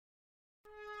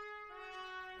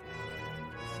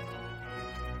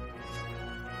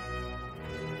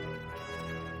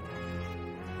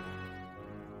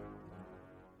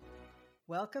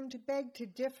Welcome to Beg to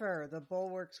Differ, the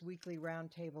Bulwark's weekly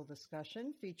roundtable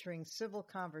discussion featuring civil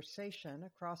conversation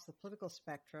across the political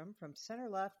spectrum from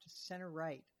center-left to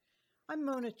center-right. I'm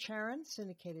Mona Charen,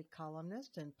 syndicated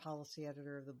columnist and policy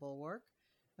editor of the Bulwark.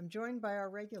 I'm joined by our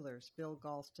regulars, Bill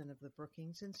Galston of the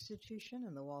Brookings Institution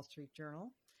and the Wall Street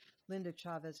Journal, Linda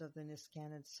Chavez of the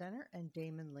Niskanen Center, and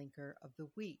Damon Linker of The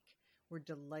Week. We're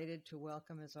delighted to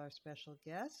welcome as our special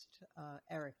guest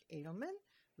Eric Edelman,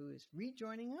 who is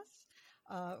rejoining us,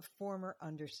 former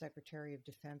Undersecretary of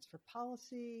Defense for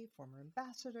Policy, former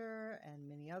ambassador, and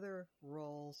many other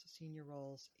roles, senior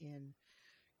roles in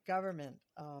government.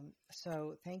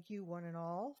 So thank you one and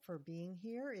all for being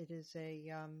here. It's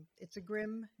a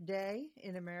grim day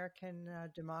in American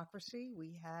democracy.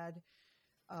 We had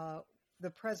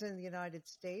the President of the United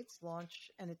States launch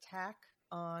an attack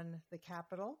on the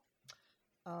Capitol.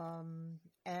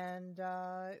 And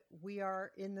we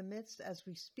are in the midst, as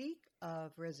we speak,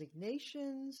 of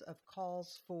resignations, of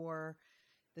calls for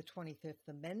the 25th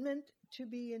Amendment to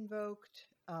be invoked,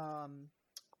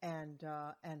 and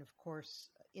of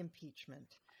course,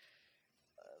 impeachment.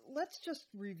 Let's just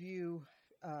review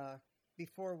to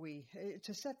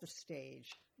set the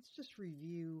stage. Let's just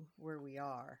review where we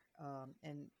are.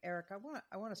 And Eric, I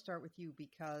want to start with you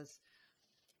because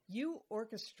you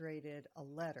orchestrated a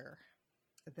letter.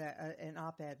 An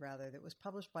op-ed that was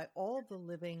published by all of the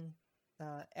living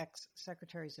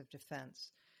ex-secretaries of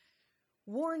defense,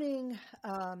 warning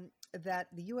that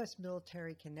the U.S.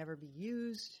 military can never be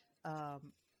used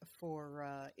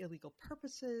for illegal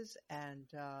purposes and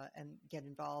get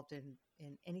involved in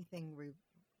anything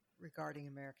regarding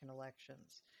American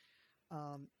elections.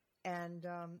 Were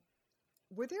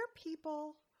there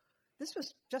people? This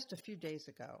was just a few days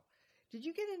ago. Did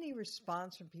you get any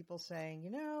response from people saying,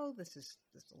 this is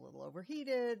a little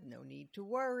overheated, no need to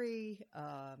worry,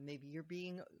 maybe you're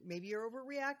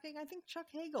overreacting? I think Chuck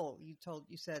Hagel, you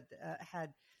said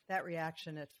had that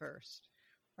reaction at first,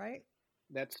 right?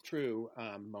 That's true,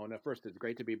 Mona. First, it's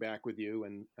great to be back with you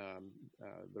and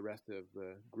the rest of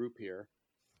the group here.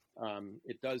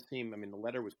 It does seem, the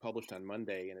letter was published on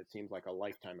Monday, and it seems like a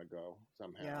lifetime ago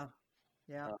somehow.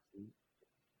 Yeah.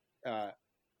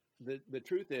 The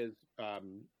truth is,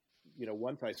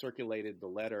 once I circulated the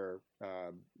letter,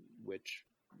 which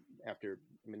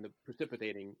the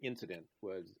precipitating incident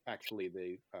was actually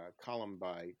the column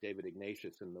by David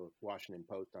Ignatius in the Washington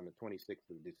Post on the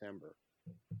 26th of December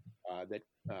that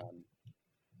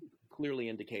clearly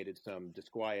indicated some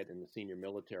disquiet in the senior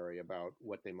military about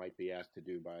what they might be asked to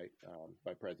do by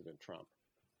President Trump.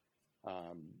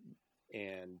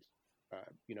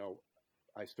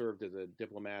 I served as a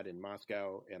diplomat in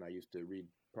Moscow, and I used to read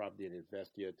Pravda and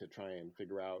Izvestia to try and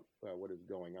figure out what is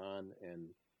going on and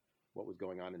what was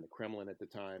going on in the Kremlin at the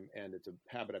time. And it's a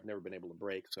habit I've never been able to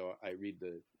break, so I read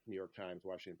the New York Times,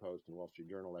 Washington Post, and Wall Street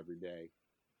Journal every day,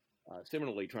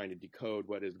 similarly trying to decode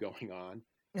what is going on.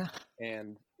 Yeah.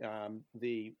 And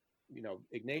the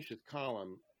Ignatius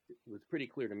column was pretty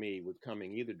clear to me was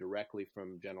coming either directly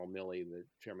from General Milley, the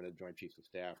chairman of the Joint Chiefs of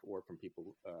Staff, or from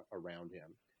people around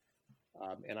him.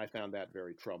 And I found that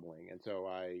very troubling. And so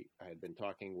I had been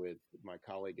talking with my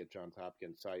colleague at Johns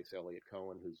Hopkins, SAIS, Elliot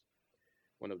Cohen, who's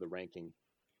one of the ranking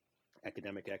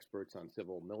academic experts on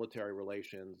civil-military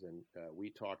relations. And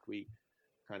we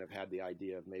kind of had the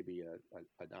idea of maybe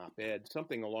an op-ed,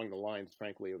 something along the lines,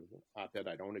 frankly, of an op-ed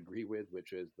I don't agree with,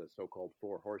 which is the so-called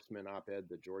Four Horsemen op-ed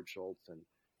that George Shultz and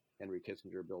Henry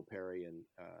Kissinger, Bill Perry, and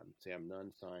Sam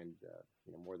Nunn signed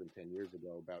more than 10 years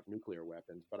ago about nuclear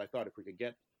weapons. But I thought if we could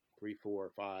get 3,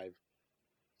 4, 5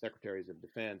 secretaries of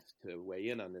defense to weigh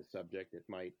in on this subject, it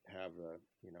might have a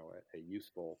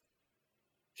useful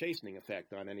chastening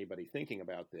effect on anybody thinking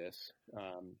about this.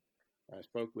 I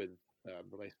spoke with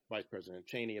Vice President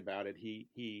Cheney about it.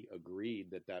 He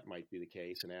agreed that might be the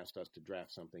case and asked us to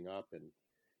draft something up and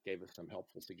gave us some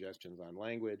helpful suggestions on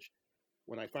language.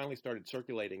 When I finally started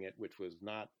circulating it, which was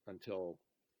not until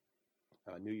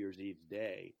New Year's Eve's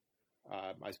day,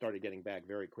 I started getting back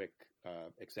very quick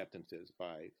acceptances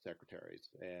by secretaries.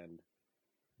 And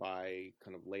by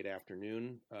kind of late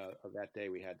afternoon of that day,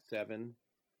 we had 7.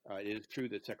 It is true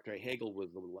that Secretary Hagel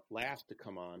was the last to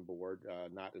come on board,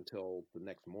 not until the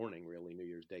next morning, really, New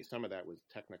Year's Day. Some of that was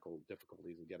technical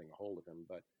difficulties of getting a hold of him.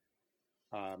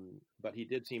 But he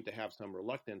did seem to have some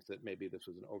reluctance that maybe this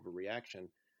was an overreaction.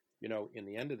 In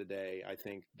the end of the day, I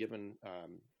think given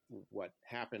what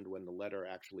happened when the letter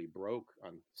actually broke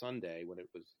on Sunday, when it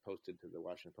was posted to the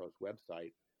Washington Post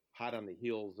website, hot on the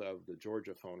heels of the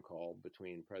Georgia phone call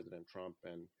between President Trump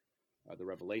and the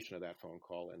revelation of that phone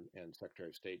call and Secretary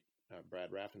of State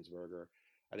Brad Raffensperger,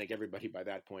 I think everybody by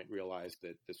that point realized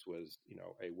that this was,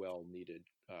 a well-needed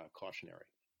cautionary.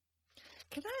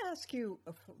 Can I ask you,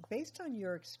 based on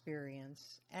your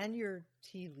experience and your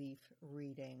tea leaf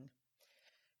reading,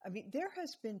 I mean, there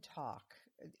has been talk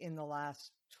in the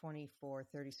last 24,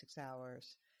 36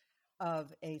 hours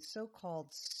of a so-called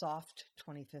soft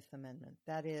 25th Amendment.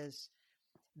 That is,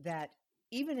 that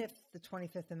even if the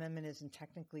 25th Amendment isn't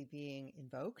technically being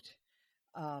invoked,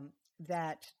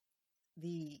 that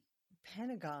the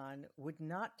Pentagon would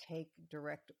not take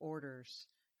direct orders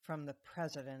from the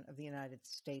President of the United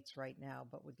States right now,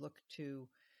 but would look to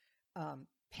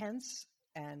Pence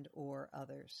and or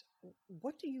others.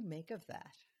 What do you make of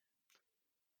that?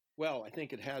 Well, I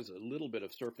think it has a little bit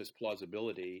of surface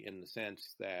plausibility in the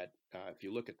sense that if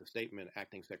you look at the statement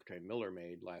Acting Secretary Miller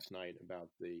made last night about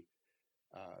the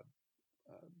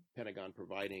Pentagon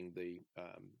providing the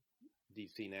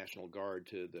D.C. National Guard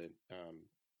to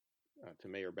to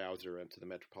Mayor Bowser and to the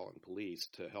Metropolitan Police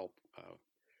to help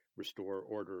restore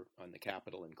order on the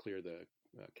Capitol and clear the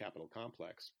Capitol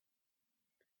complex.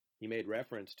 He made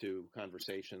reference to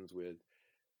conversations with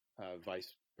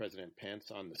Vice President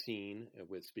Pence on the scene,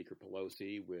 with Speaker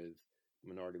Pelosi, with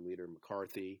Minority Leader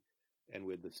McCarthy, and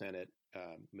with the Senate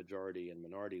majority and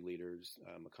minority leaders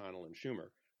McConnell and Schumer.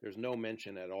 There's no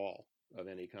mention at all of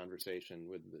any conversation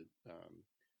with the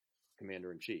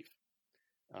Commander-in-Chief.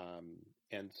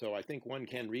 And so I think one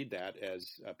can read that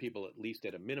as people, at least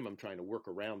at a minimum, trying to work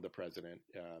around the president,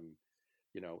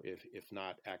 if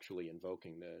not actually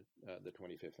invoking the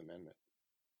 25th Amendment.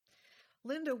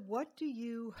 Linda, what do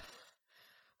you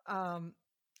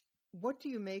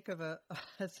make of a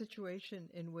situation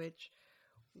in which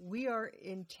we are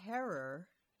in terror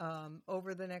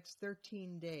over the next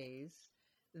 13 days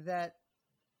that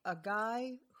a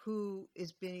guy who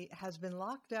has been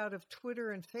locked out of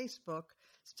Twitter and Facebook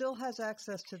still has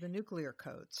access to the nuclear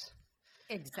codes?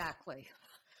 Exactly.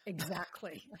 And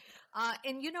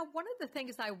one of the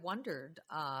things I wondered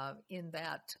in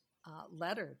that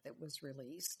letter that was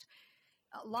released,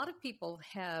 a lot of people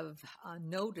have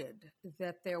noted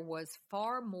that there was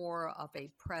far more of a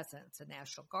presence, a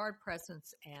National Guard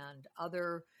presence and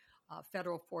other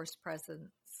federal force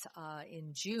presence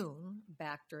in June,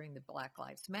 back during the Black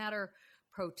Lives Matter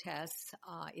protests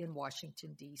in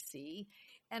Washington, D.C.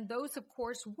 And those, of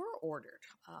course, were ordered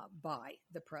by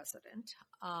the president.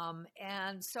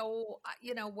 And so,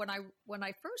 when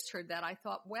I first heard that, I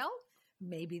thought, well,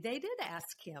 maybe they did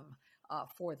ask him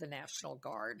for the National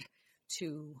Guard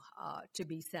to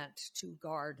be sent to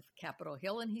guard Capitol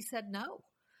Hill, and he said no.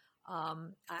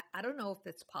 I don't know if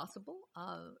that's possible,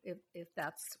 if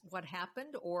that's what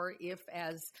happened, or if,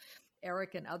 as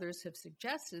Eric and others have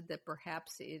suggested, that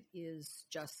perhaps it is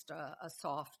just a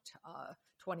soft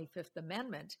 25th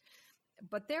Amendment.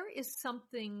 But there is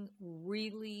something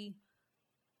really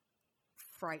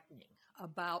frightening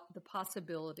about the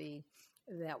possibility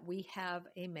that we have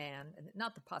a man,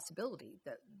 not the possibility,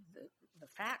 the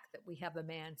fact that we have a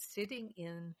man sitting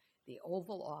in the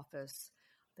Oval Office,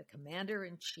 the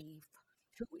Commander-in-Chief,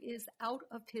 who is out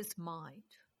of his mind.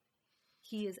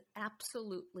 He is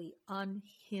absolutely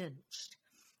unhinged.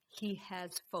 He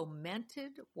has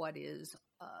fomented what is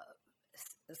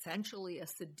essentially a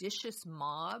seditious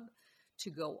mob to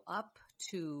go up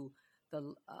to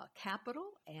the Capitol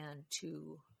and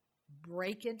to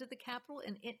break into the Capitol.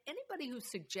 And anybody who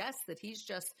suggests that he's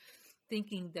just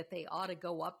thinking that they ought to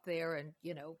go up there and,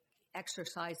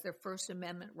 exercise their First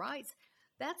Amendment rights,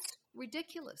 that's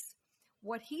ridiculous.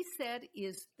 What he said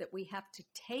is that we have to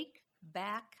take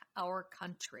back our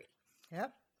country.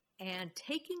 Yep. And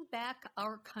taking back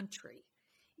our country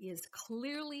is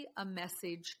clearly a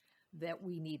message that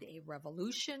we need a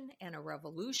revolution, and a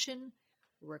revolution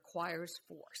requires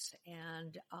force.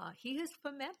 And he has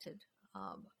fomented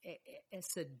a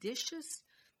seditious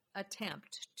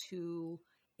attempt to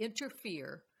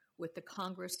interfere with the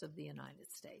Congress of the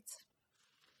United States.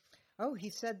 Oh,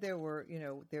 he said there were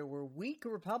weak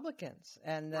Republicans,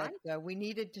 and that we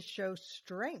needed to show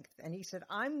strength. And he said,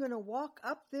 "I'm going to walk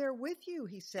up there with you,"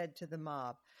 he said to the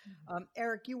mob. Mm-hmm.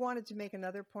 Eric, you wanted to make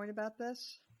another point about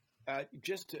this?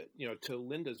 Just to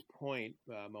Linda's point,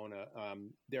 Mona,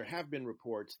 there have been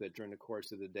reports that during the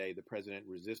course of the day, the president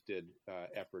resisted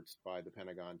efforts by the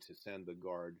Pentagon to send the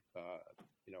Guard,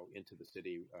 into the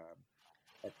city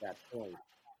at that point.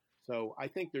 So I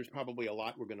think there's probably a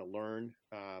lot we're going to learn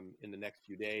in the next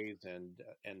few days,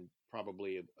 and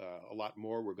probably a lot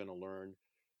more we're going to learn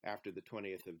after the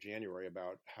 20th of January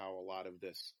about how a lot of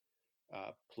this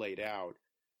played out.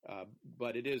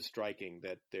 But it is striking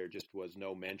that there just was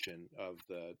no mention of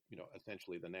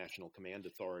essentially the National Command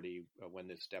Authority when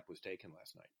this step was taken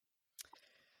last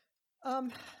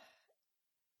night.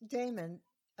 Damon,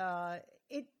 I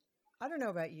don't know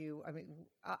about you. I mean,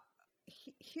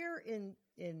 here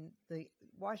in the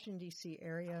Washington D.C.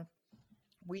 area,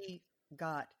 we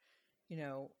got,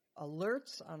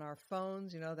 alerts on our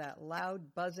phones. That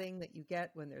loud buzzing that you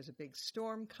get when there's a big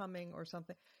storm coming or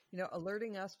something.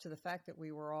 Alerting us to the fact that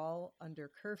we were all under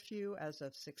curfew as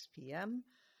of 6 p.m.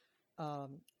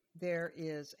 There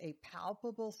is a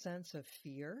palpable sense of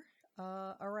fear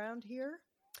around here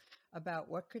about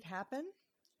what could happen.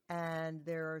 And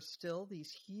there are still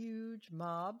these huge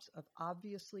mobs of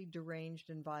obviously deranged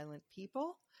and violent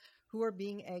people who are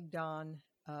being egged on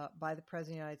by the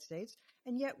President of the United States.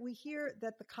 And yet we hear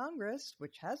that the Congress,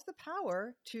 which has the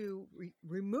power to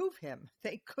remove him,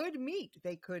 they could meet,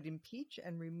 they could impeach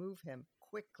and remove him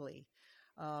quickly.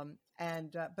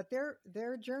 But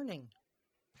they're adjourning.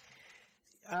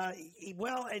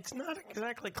 Well, it's not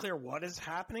exactly clear what is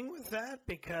happening with that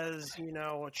because,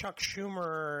 Chuck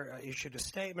Schumer issued a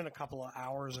statement a couple of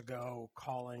hours ago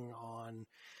calling on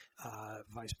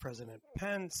Vice President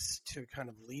Pence to kind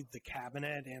of lead the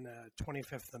cabinet in a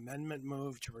 25th Amendment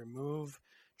move to remove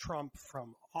Trump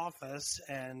from office.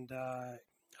 And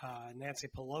Nancy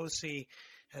Pelosi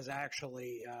has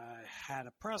actually had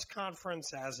a press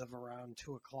conference as of around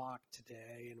 2 o'clock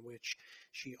today in which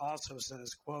she also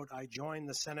says, quote, "I joined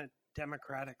the Senate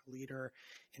Democratic leader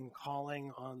in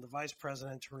calling on the vice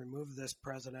president to remove this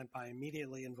president by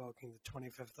immediately invoking the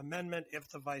 25th Amendment. If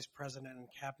the vice president and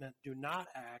cabinet do not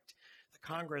act, the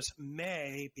Congress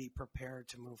may be prepared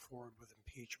to move forward with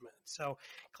impeachment." So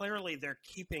clearly they're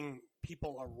keeping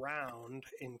people around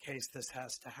in case this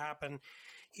has to happen.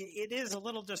 It is a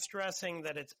little distressing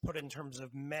that it's put in terms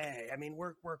of May. I mean,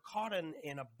 we're caught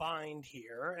in a bind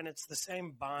here, and it's the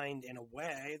same bind in a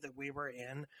way that we were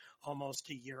in almost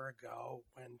a year ago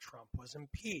when Trump was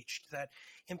impeached. That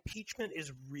impeachment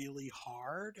is really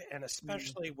hard, and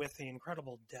especially with the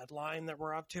incredible deadline that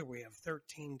we're up to, we have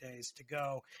 13 days to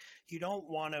go. You don't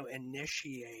want to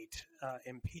initiate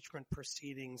impeachment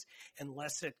proceedings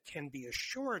unless it can be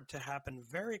assured to happen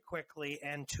very quickly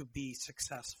and to be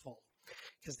successful.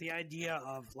 Because the idea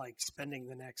of spending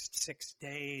the next 6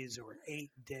 days or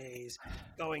 8 days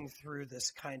going through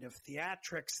this kind of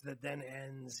theatrics that then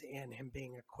ends in him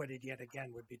being acquitted yet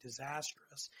again would be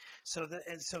disastrous. So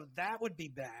that would be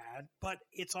bad, but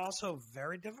it's also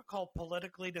very difficult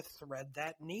politically to thread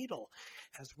that needle.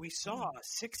 As we saw,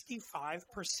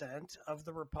 65% of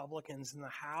the Republicans in the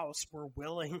House were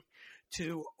willing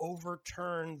to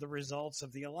overturn the results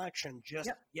of the election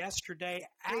just yesterday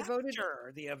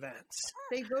after the events.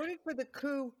 They voted for the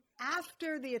coup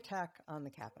after the attack on the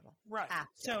Capitol. Right.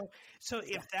 After. So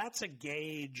if that's a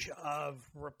gauge of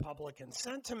Republican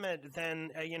sentiment,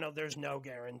 then, there's no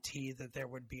guarantee that there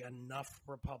would be enough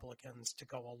Republicans to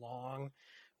go along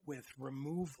with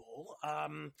removal.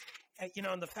 And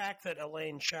the fact that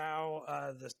Elaine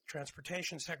Chao, the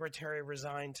transportation secretary,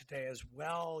 resigned today as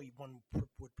well, one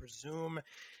would presume,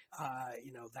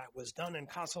 that was done in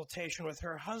consultation with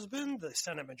her husband, the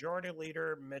Senate Majority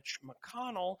Leader, Mitch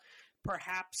McConnell,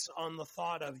 perhaps on the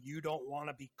thought of you don't want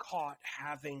to be caught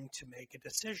having to make a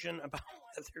decision about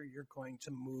whether you're going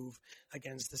to move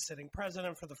against the sitting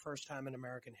president for the first time in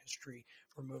American history,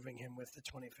 removing him with the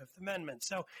 25th Amendment.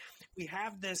 So we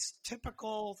have this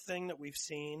typical thing that we've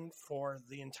seen for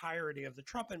the entirety of the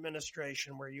Trump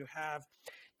administration where you have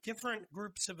different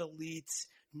groups of elites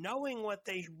knowing what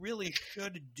they really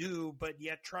should do, but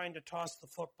yet trying to toss the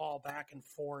football back and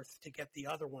forth to get the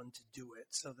other one to do it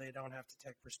so they don't have to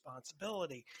take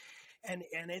responsibility. And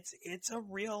it's a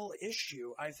real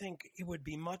issue. I think it would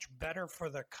be much better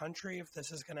for the country if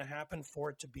this is going to happen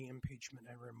for it to be impeachment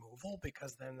and removal,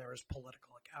 because then there is political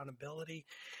accountability.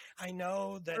 I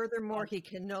know that furthermore, he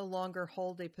can no longer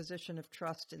hold a position of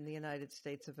trust in the United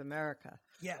States of America.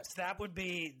 Yes, that would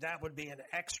be an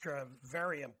extra,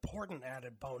 very important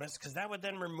added bonus, because that would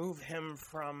then remove him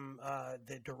from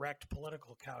the direct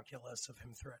political calculus of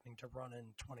him threatening to run in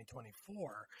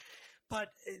 2024. But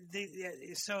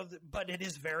it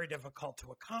is very difficult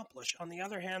to accomplish. On the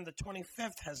other hand, the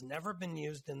 25th has never been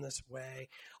used in this way,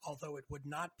 although it would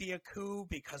not be a coup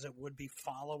because it would be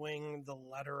following the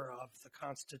letter of the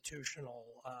constitutional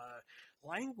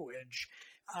language.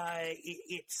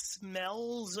 It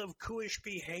smells of coupish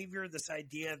behavior, this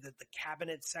idea that the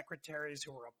cabinet secretaries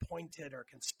who are appointed are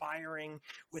conspiring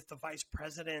with the vice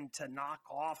president to knock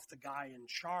off the guy in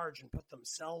charge and put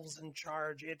themselves in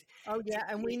charge.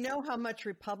 And we know how much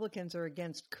Republicans are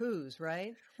against coups,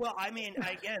 right? Well, I mean,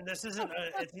 again, this isn't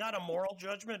it's not a moral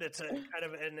judgment. It's a kind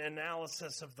of an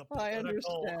analysis of the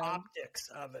political optics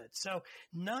of it. So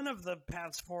none of the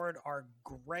paths forward are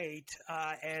great.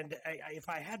 And if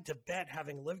I had to bet,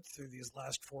 having lived through these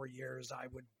last 4 years, I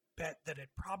would bet that it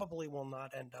probably will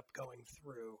not end up going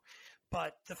through.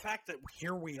 But the fact that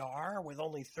here we are with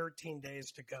only 13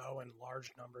 days to go and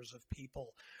large numbers of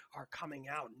people are coming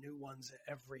out, new ones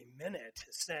every minute,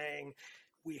 saying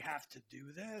we have to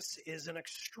do this is an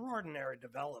extraordinary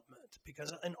development,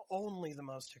 because in only the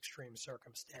most extreme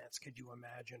circumstance could you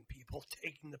imagine people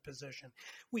taking the position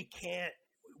we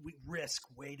risk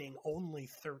waiting only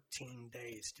 13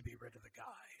 days to be rid of the guy.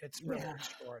 It's really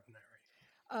extraordinary.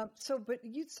 But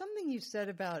something you said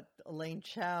about Elaine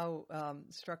Chao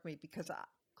struck me, because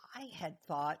I had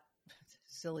thought,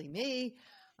 silly me,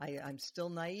 I'm still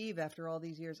naive after all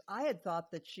these years. I had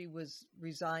thought that she was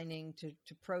resigning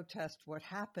to protest what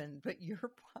happened, but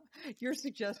you're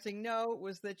suggesting no, it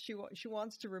was that she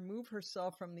wants to remove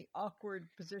herself from the awkward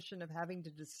position of having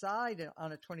to decide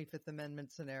on a 25th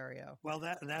Amendment scenario. Well,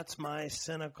 that's my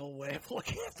cynical way of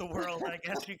looking at the world, I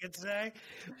guess you could say.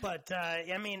 But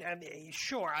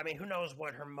sure. I mean, who knows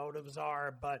what her motives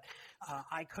are? But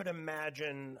I could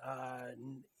imagine,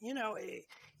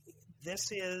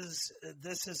 This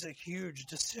is a huge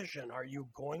decision. Are you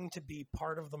going to be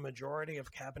part of the majority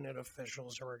of cabinet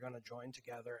officials who are going to join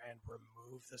together and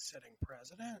remove the sitting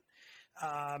president?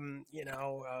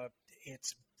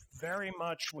 It's very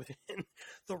much within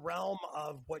the realm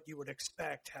of what you would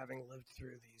expect, having lived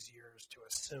through these years, to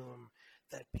assume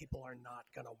that people are not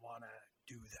going to want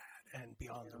to do that and be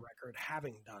on the record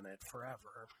having done it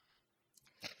forever.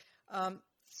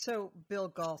 So, Bill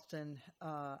Galston,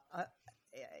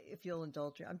 if you'll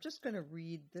indulge me, I'm just going to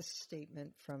read this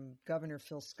statement from Governor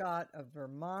Phil Scott of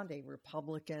Vermont, a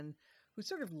Republican, who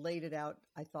sort of laid it out,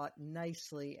 I thought,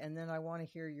 nicely. And then I want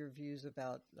to hear your views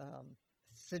about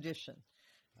sedition,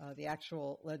 the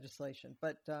actual legislation.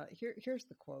 But here's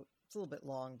the quote. It's a little bit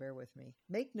long. Bear with me.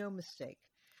 Make no mistake.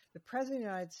 The President of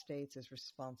the United States is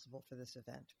responsible for this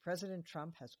event. President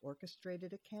Trump has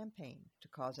orchestrated a campaign to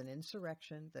cause an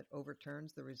insurrection that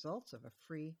overturns the results of a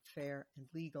free, fair, and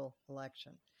legal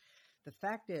election. The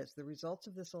fact is, the results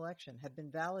of this election have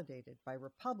been validated by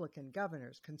Republican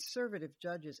governors, conservative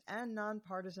judges, and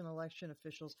nonpartisan election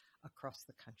officials across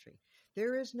the country.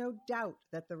 There is no doubt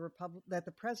that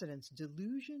the president's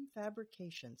delusion,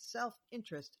 fabrication,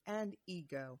 self-interest, and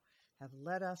ego have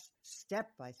led us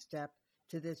step by step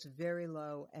to this very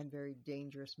low and very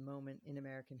dangerous moment in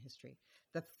American history.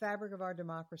 The fabric of our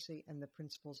democracy and the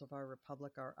principles of our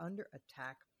republic are under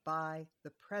attack by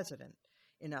the president.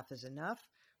 Enough is enough.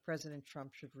 President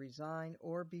Trump should resign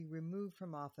or be removed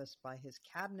from office by his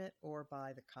cabinet or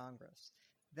by the Congress.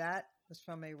 That was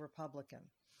from a Republican.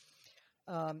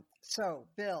 So,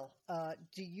 Bill,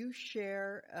 do you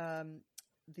share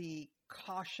the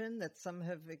caution that some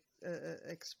have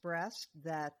expressed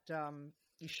that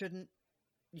you shouldn't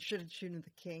shoot at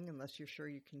the king unless you're sure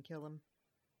you can kill him?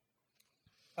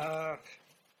 I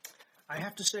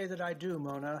have to say that I do,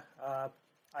 Mona.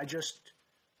 I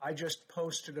just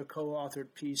posted a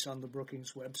co-authored piece on the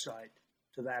Brookings website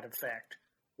to that effect,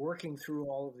 working through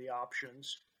all of the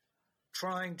options,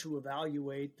 trying to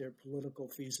evaluate their political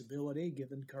feasibility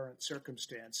given current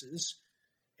circumstances,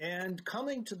 and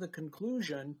coming to the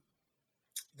conclusion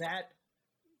that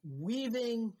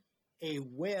weaving a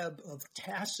web of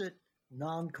tacit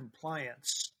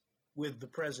noncompliance with the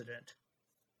president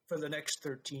for the next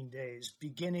 13 days,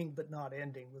 beginning but not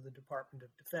ending with the Department of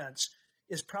Defense,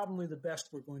 is probably the best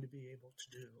we're going to be able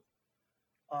to do.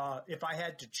 If I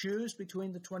had to choose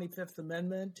between the 25th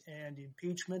Amendment and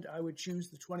impeachment, I would choose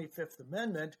the 25th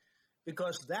Amendment,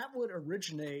 because that would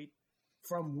originate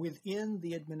from within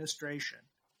the administration.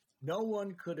 No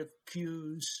one could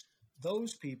accuse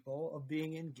those people of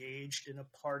being engaged in a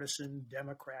partisan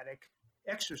Democratic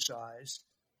exercise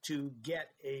to get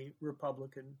a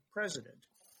Republican president.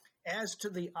 As to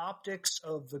the optics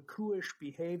of the coup-ish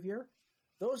behavior,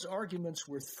 those arguments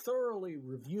were thoroughly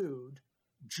reviewed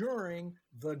during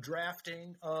the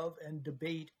drafting of and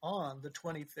debate on the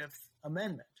 25th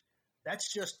Amendment.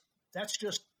 That's just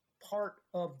part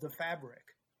of the fabric.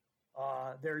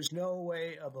 There's no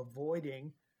way of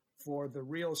avoiding, for the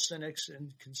real cynics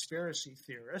and conspiracy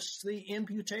theorists, the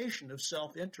imputation of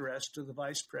self-interest to the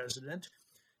vice president,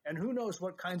 and who knows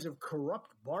what kinds of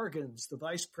corrupt bargains the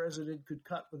vice president could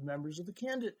cut with members of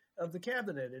the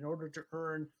cabinet in order to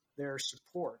earn their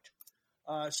support.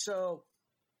 So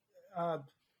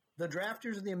the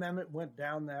drafters of the amendment went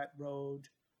down that road,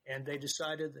 and they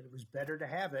decided that it was better to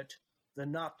have it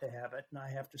than not to have it. And I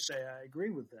have to say I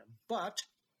agree with them. But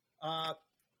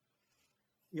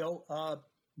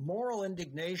moral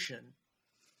indignation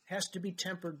has to be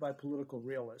tempered by political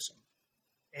realism.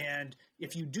 And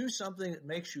if you do something that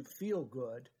makes you feel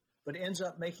good, but ends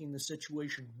up making the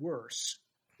situation worse,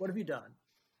 what have you done?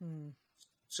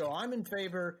 So I'm in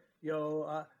favor,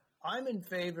 I'm in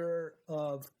favor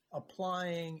of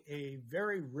applying a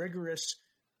very rigorous,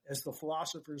 as the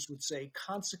philosophers would say,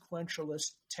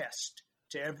 consequentialist test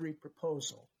to every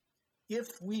proposal.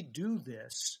 If we do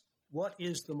this, what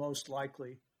is the most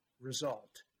likely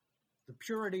result? The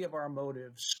purity of our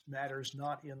motives matters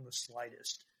not in the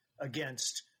slightest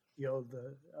against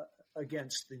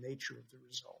the nature of the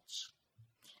results.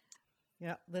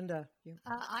 Yeah, Linda.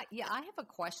 I have a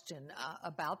question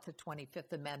about the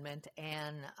 25th Amendment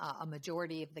and a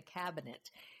majority of the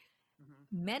cabinet.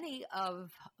 Many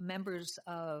of members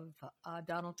of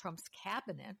Donald Trump's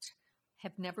cabinet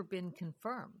have never been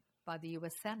confirmed by the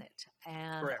U.S. Senate,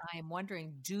 and Correct. I am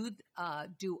wondering, do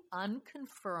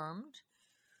unconfirmed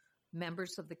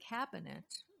members of the cabinet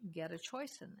get a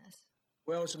choice in this?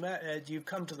 Well, you've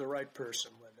come to the right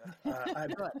person,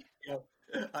 Linda.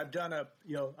 I've done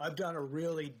a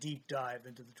really deep dive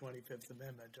into the 25th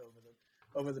Amendment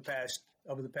over the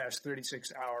past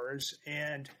 36 hours,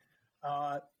 and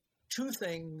two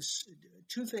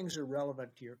things are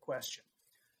relevant to your question.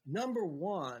 Number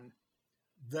one,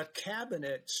 the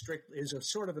cabinet strictly is a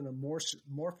sort of an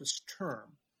amorphous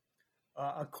term.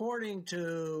 According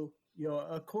to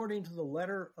the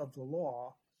letter of the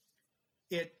law,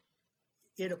 it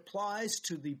applies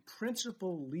to the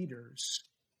principal leaders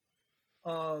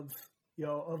of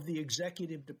the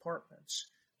executive departments,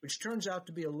 which turns out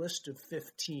to be a list of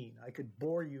 15. I could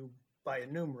bore you by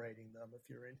enumerating them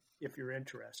if you're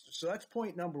interested. So that's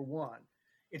point number one.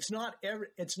 It's not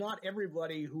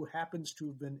everybody who happens to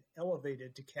have been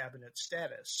elevated to cabinet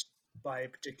status by a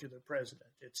particular president.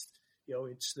 It's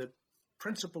the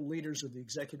principal leaders of the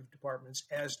executive departments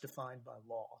as defined by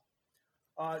law.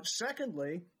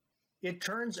 Secondly, it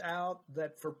turns out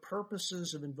that for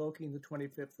purposes of invoking the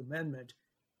 25th Amendment,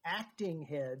 acting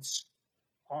heads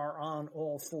are on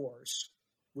all fours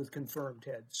with confirmed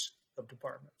heads of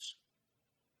departments.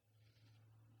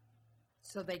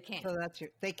 So they can't. So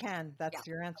they can. That's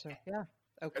your answer. Yeah.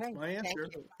 Okay. That's my answer.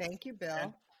 Thank you,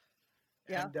 Bill.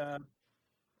 And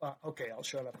okay, I'll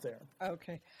shut up there.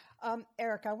 Okay.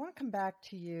 Eric, I want to come back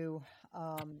to you.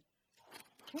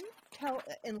 Can you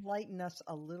enlighten us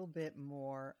a little bit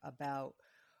more about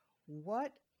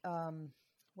what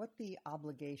the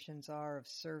obligations are of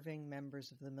serving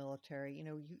members of the military?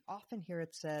 You often hear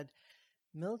it said,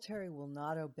 military will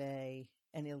not obey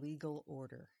an illegal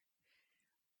order.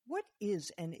 What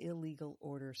is an illegal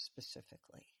order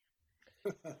specifically?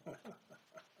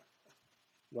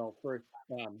 Well, first,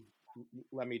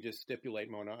 let me just stipulate,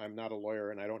 Mona, I'm not a lawyer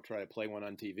and I don't try to play one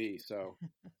on TV. So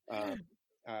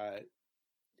a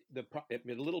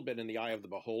little bit in the eye of the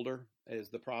beholder is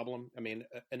the problem. I mean,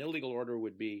 an illegal order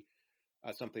would be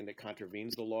something that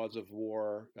contravenes the laws of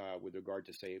war with regard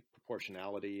to, say,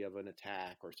 proportionality of an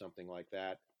attack or something like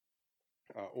that.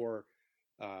 Or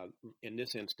in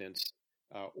this instance,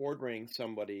 ordering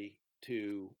somebody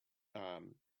to a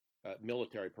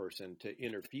military person to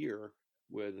interfere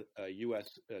with a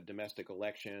U.S. Domestic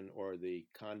election or the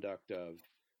conduct of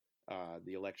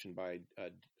the election by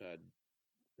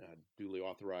duly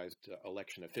authorized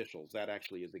election officials. That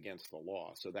actually is against the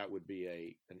law. So that would be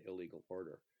an illegal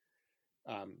order.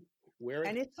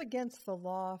 And it's against the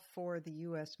law for the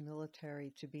U.S.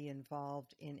 military to be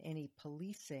involved in any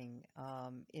policing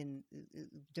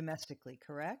domestically,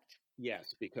 correct?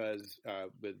 Yes, because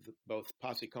with both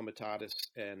Posse Comitatus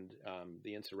and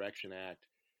the Insurrection Act,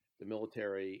 the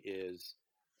military is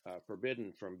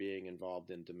forbidden from being involved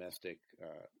in domestic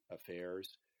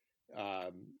affairs.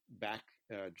 Back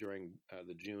during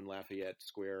the June Lafayette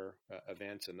Square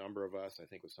events, a number of us, I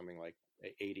think it was something like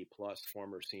 80 plus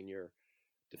former senior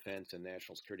defense and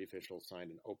national security officials, signed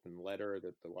an open letter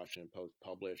that the Washington Post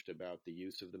published about the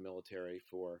use of the military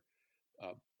for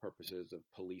purposes of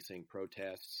policing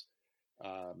protests.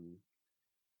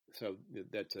 So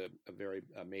that's a very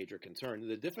major concern.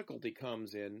 The difficulty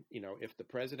comes in, if the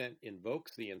president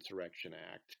invokes the Insurrection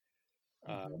Act,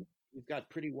 he's got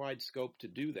pretty wide scope to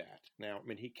do that. Now, I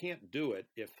mean, he can't do it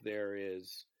if there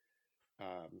is,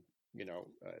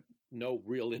 no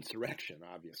real insurrection,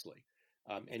 obviously.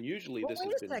 And usually this has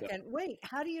been done. Wait a second. Wait,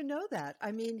 how do you know that?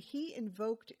 I mean, he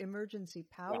invoked emergency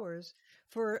powers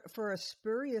for a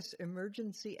spurious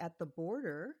emergency at the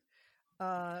border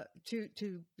to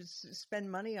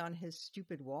spend money on his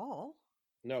stupid wall.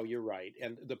 No, you're right.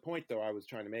 And the point, though, I was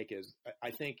trying to make is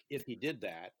I think if he did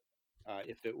that,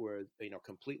 if it were,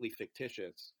 completely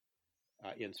fictitious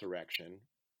insurrection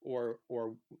or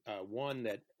one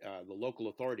that the local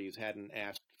authorities hadn't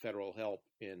asked federal help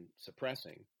in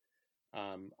suppressing,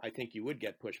 I think you would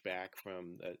get pushback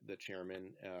from the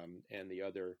chairman and the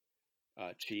other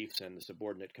chiefs and the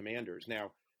subordinate commanders.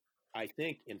 Now, I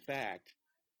think, in fact,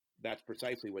 that's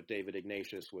precisely what David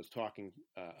Ignatius was talking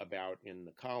about in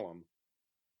the column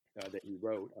that he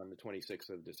wrote on the 26th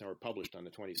of December, published on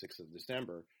the 26th of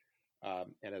December.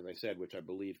 And as I said, which I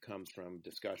believe comes from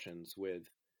discussions with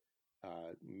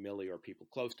Milley or people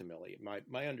close to Milley.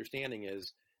 My understanding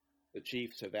is the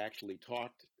chiefs have actually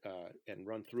talked and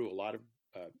run through a lot of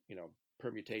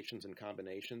permutations and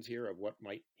combinations here of what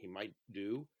he might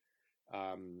do.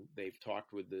 They've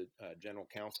talked with the general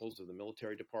counsels of the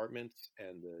military departments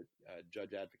and the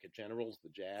judge advocate generals, the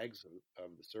JAGs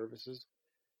of the services.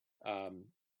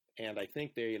 And I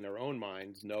think they, in their own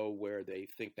minds, know where they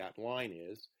think that line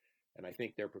is. And I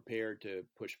think they're prepared to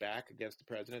push back against the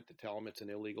president, to tell him it's an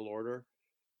illegal order,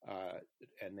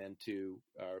 and then to,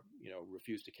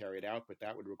 refuse to carry it out. But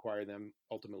that would require them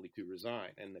ultimately to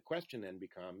resign. And the question then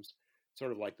becomes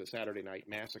sort of like the Saturday Night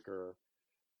Massacre,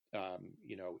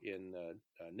 in the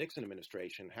Nixon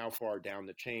administration. How far down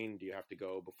the chain do you have to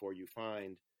go before you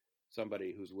find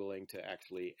somebody who's willing to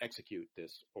actually execute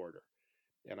this order?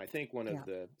 And I think one of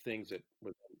the things that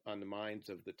was on the minds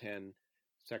of the 10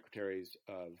 secretaries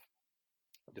of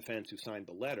defense who signed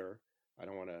the letter, I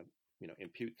don't want to,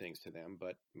 impute things to them,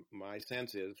 but my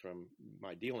sense is from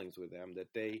my dealings with them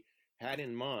that they had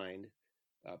in mind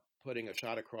putting a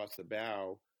shot across the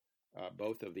bow,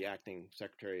 both of the acting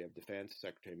Secretary of Defense,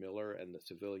 Secretary Miller, and the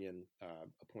civilian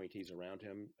appointees around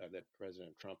him that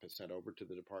President Trump has sent over to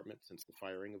the department since the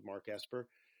firing of Mark Esper,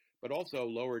 but also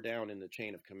lower down in the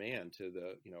chain of command to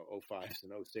the 05s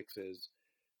and 06s,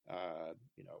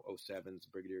 07s,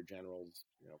 brigadier generals,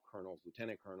 colonels,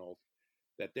 lieutenant colonels,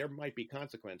 that there might be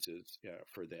consequences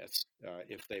for this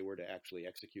if they were to actually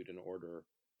execute an order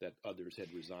that others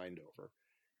had resigned over.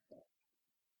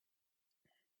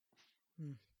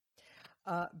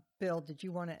 Bill, did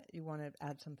you want to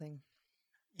add something?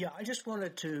 Yeah, I just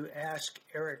wanted to ask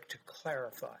Eric to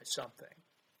clarify something.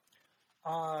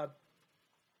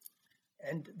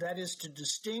 And that is to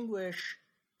distinguish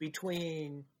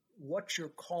between what you're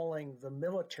calling the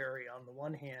military on the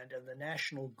one hand and the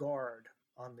National Guard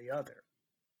on the other.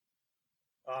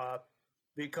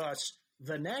 Because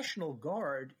the National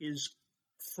Guard is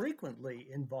frequently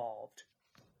involved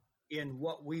in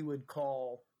what we would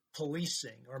call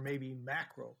policing or maybe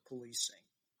macro policing,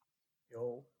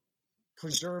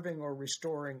 preserving or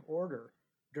restoring order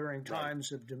during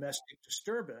times of domestic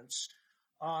disturbance.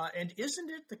 And isn't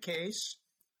it the case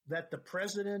that the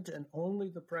president and only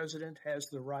the president has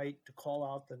the right to call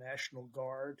out the National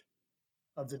Guard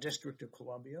of the District of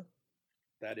Columbia?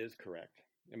 That is correct.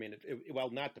 I mean, well,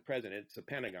 not the president; it's the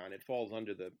Pentagon. It falls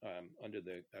under the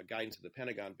guidance of the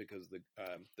Pentagon because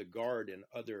the Guard in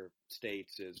other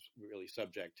states is really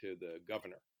subject to the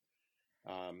governor,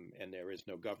 and there is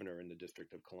no governor in the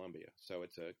District of Columbia, so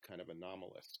it's a kind of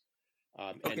anomalous.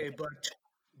 But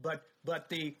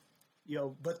the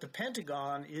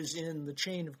Pentagon is in the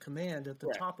chain of command at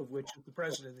the top of which is the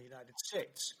president of the United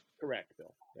States. Correct,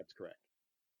 Bill. That's correct.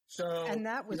 So, and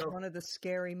that was one of the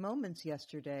scary moments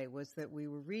yesterday, was that we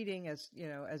were reading as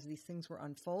these things were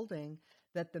unfolding,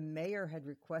 that the mayor had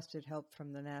requested help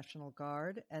from the National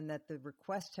Guard and that the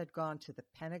request had gone to the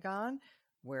Pentagon,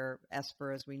 where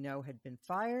Esper, as we know, had been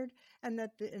fired, and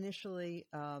that initially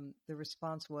the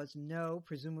response was no,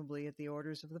 presumably at the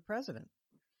orders of the president.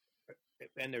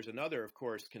 And there's another, of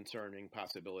course, concerning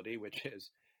possibility, which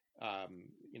is,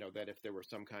 that if there were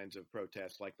some kinds of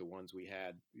protests like the ones we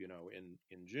had,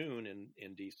 in June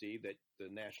in D.C., that the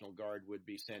National Guard would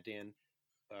be sent in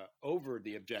over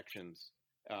the objections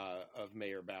of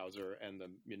Mayor Bowser and the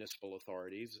municipal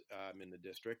authorities in the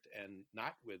district, and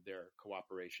not with their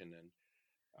cooperation and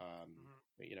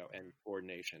and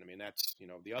coordination. I mean, that's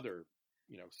the other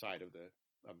side of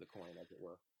the coin, as it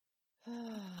were.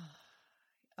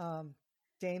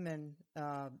 Damon,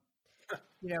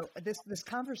 this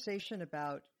conversation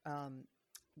about,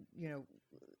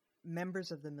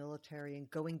 members of the military and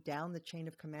going down the chain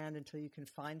of command until you can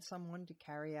find someone to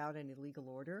carry out an illegal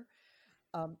order.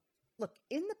 Look,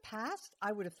 in the past,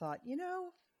 I would have thought,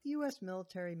 the U.S.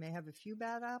 military may have a few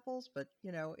bad apples, but,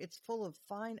 it's full of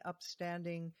fine,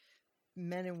 upstanding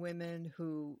men and women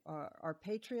who are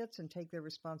patriots and take their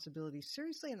responsibilities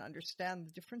seriously and understand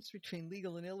the difference between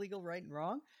legal and illegal, right and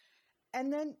wrong.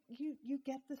 And then you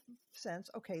get the sense,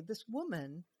 okay, this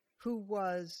woman who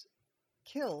was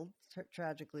killed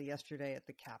tragically yesterday at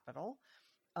the Capitol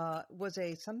was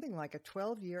something like a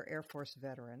 12-year Air Force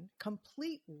veteran,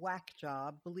 complete whack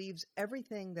job, believes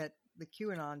everything that the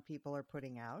QAnon people are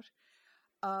putting out.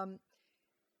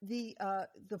 the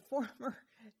former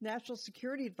National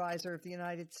Security Advisor of the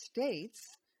United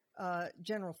States,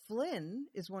 General Flynn,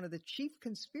 is one of the chief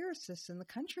conspiracists in the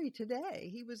country today.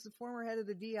 He was the former head of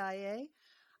the DIA.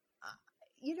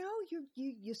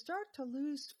 You start to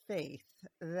lose faith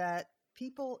that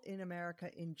people in America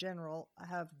in general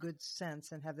have good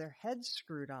sense and have their heads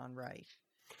screwed on right.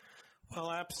 Well,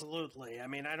 absolutely. I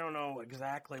mean, I don't know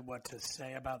exactly what to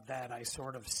say about that. I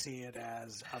sort of see it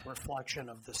as a reflection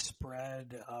of the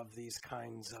spread of these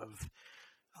kinds of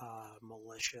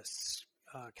malicious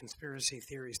conspiracy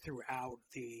theories throughout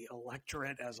the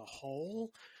electorate as a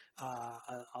whole,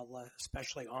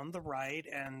 especially on the right.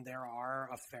 And there are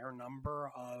a fair number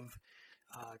of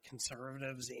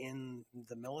conservatives in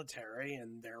the military,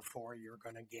 and therefore you're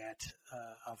going to get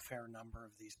a fair number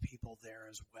of these people there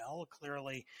as well.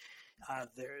 Clearly,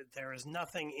 there is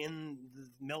nothing in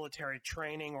the military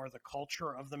training or the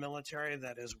culture of the military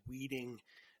that is weeding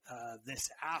this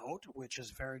out, which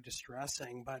is very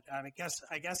distressing. But I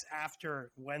guess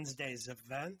after Wednesday's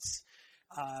events,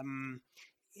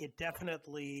 it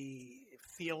definitely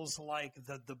feels like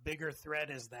the bigger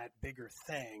threat is that bigger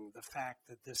thing, the fact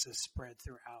that this is spread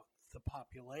throughout the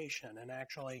population. And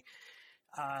actually,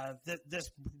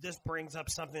 this brings up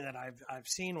something that I've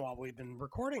seen while we've been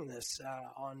recording this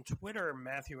on Twitter.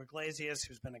 Matthew Iglesias,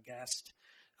 who's been a guest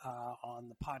on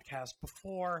the podcast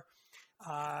before,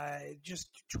 just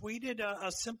tweeted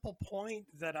a simple point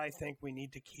that I think we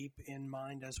need to keep in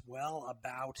mind as well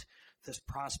about this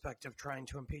prospect of trying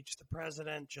to impeach the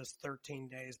president just 13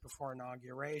 days before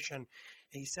inauguration.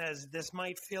 He says, "This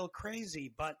might feel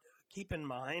crazy, but keep in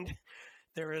mind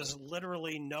there is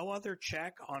literally no other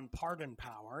check on pardon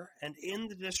power, and in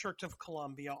the District of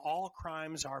Columbia, all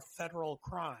crimes are federal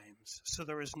crimes, so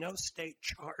there is no state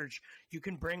charge you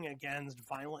can bring against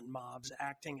violent mobs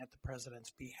acting at the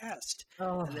president's behest."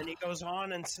 Oh. And then he goes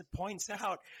on and points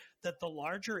out that the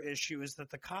larger issue is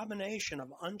that the combination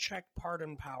of unchecked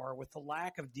pardon power with the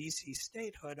lack of D.C.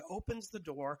 statehood opens the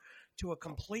door to a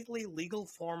completely legal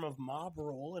form of mob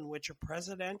rule in which a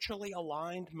presidentially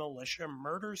aligned militia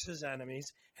murders his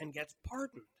enemies and gets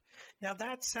pardoned. Now,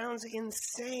 that sounds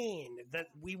insane that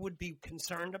we would be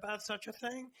concerned about such a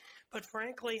thing, but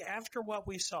frankly, after what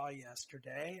we saw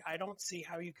yesterday, I don't see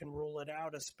how you can rule it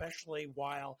out, especially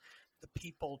while the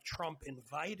people Trump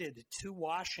invited to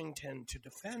Washington to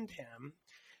defend him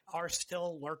are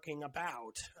still lurking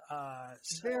about.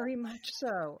 Very much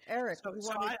so. Eric,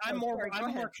 I'm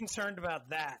more concerned about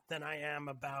that than I am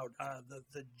about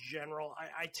the general.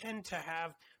 I tend to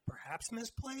have, perhaps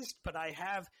misplaced, but I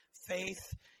have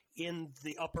faith in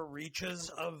the upper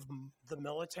reaches of the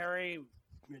military,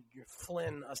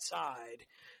 Flynn aside,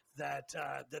 that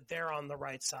they're on the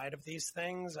right side of these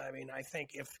things. I mean, I think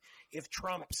if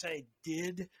Trump, say,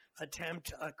 did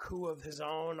attempt a coup of his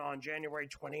own on January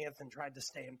 20th and tried to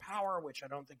stay in power, which I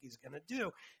don't think he's going to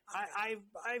do, I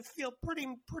feel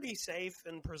pretty safe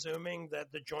in presuming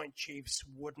that the Joint Chiefs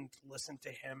wouldn't listen to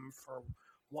him for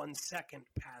 1 second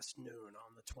past noon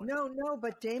on the 20th. No,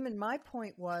 but Damon, my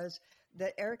point was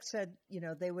that Eric said,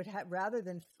 they would have, rather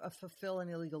than fulfill an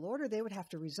illegal order, they would have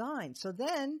to resign. So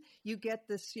then you get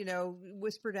this,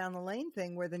 whisper down the lane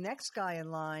thing where the next guy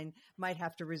in line might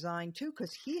have to resign too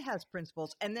because he has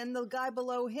principles. And then the guy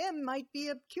below him might be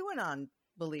a QAnon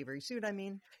believer. You see what I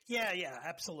mean? Yeah,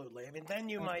 absolutely. I mean, then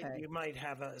you might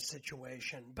have a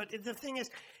situation. But the thing is,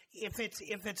 if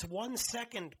it's 1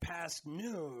 second past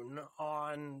noon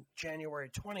on January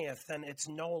 20th, then it's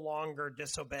no longer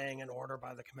disobeying an order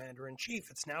by the commander-in-chief.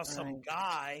 It's now some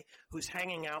guy who's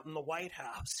hanging out in the White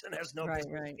House and has no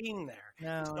business being there.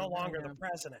 It's no longer the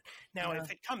president. Now,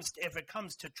 if it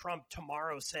comes to Trump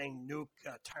tomorrow saying nuke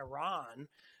Tehran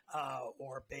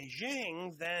or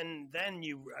Beijing, then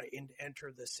you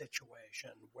enter the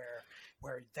situation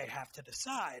where they have to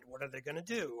decide what are they going to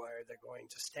do. Are they going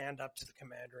to stand up to the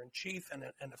commander-in-chief and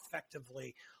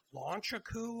effectively launch a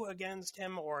coup against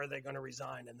him, or are they going to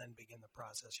resign and then begin the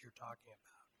process you're talking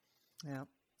about? Yeah.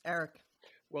 Eric?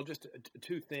 Well, just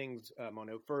two things,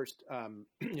 Mona. First,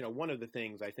 one of the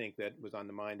things I think that was on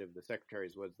the mind of the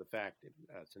secretaries was the fact,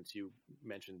 since you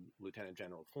mentioned Lieutenant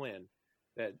General Flynn,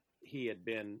 that he had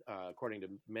been, according to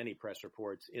many press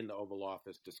reports, in the Oval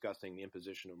Office discussing the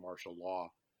imposition of martial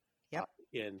law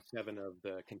in 7 of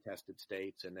the contested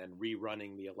states and then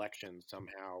rerunning the elections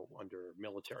somehow under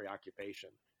military occupation.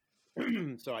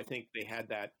 So I think they had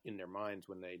that in their minds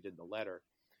when they did the letter.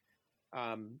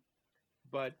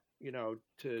 But,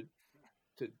 to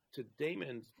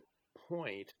Damon's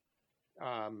point,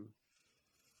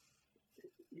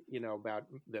 about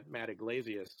that Matt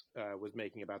Iglesias was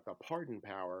making about the pardon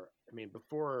power. I mean,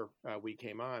 before we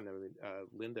came on,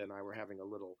 Linda and I were having a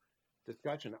little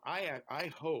discussion.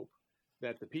 I hope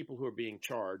that the people who are being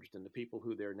charged and the people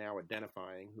who they're now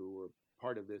identifying who were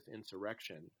part of this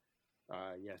insurrection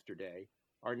yesterday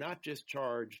are not just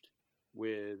charged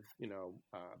with,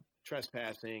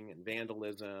 trespassing and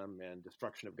vandalism and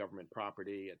destruction of government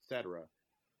property, etc.,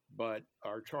 but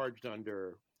are charged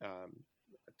under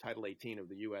Title 18 of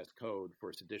the U.S. Code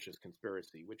for seditious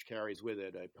conspiracy, which carries with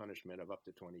it a punishment of up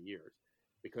to 20 years,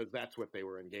 because that's what they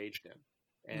were engaged in.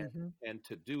 And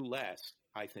to do less,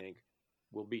 I think,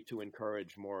 will be to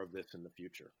encourage more of this in the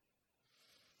future.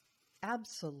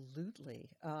 Absolutely.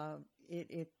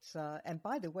 And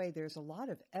by the way, there's a lot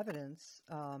of evidence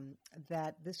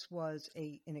that this was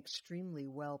an extremely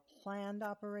well-planned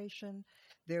operation.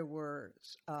 There were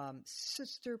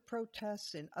sister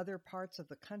protests in other parts of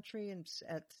the country and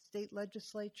at state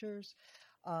legislatures.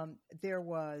 There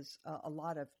was a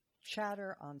lot of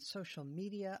chatter on social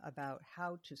media about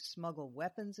how to smuggle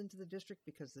weapons into the district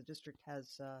because the district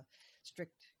has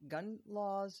strict gun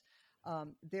laws.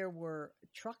 There were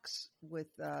trucks with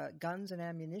guns and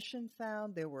ammunition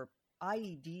found. There were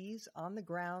IEDs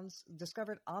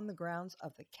discovered on the grounds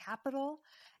of the Capitol.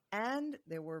 And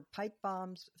there were pipe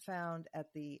bombs found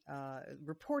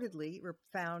reportedly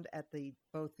found at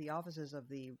both the offices of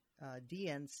the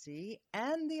DNC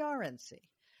and the RNC.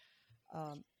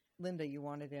 Linda, you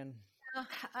wanted in.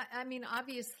 I mean,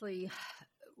 obviously,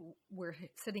 we're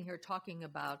sitting here talking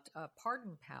about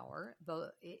pardon power.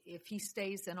 If he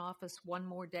stays in office one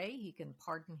more day, he can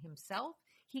pardon himself.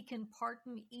 He can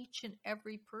pardon each and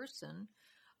every person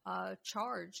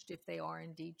charged, if they are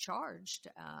indeed charged,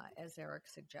 as Eric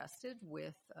suggested,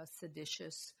 with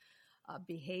seditious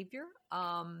behavior,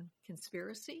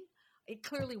 conspiracy. It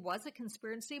clearly was a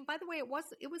conspiracy. And by the way, it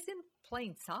was in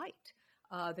plain sight.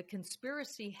 The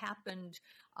conspiracy happened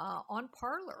on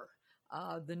Parler,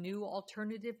 the new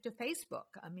alternative to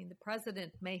Facebook. I mean, the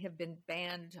president may have been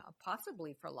banned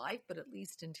possibly for life, but at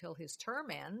least until his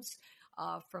term ends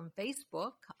from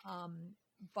Facebook.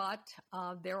 But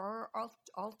there are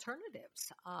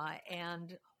alternatives,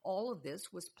 and all of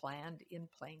this was planned in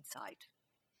plain sight.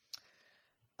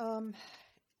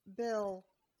 Bill,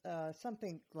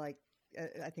 something like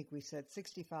I think we said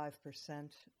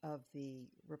 65% of the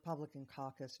Republican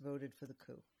caucus voted for the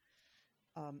coup.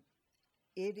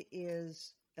 It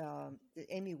is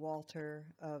Amy Walter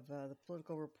of the Cook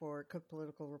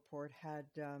Political Report had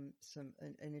an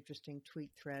interesting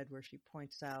tweet thread where she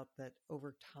points out that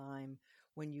over time,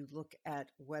 when you look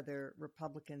at whether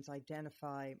Republicans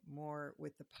identify more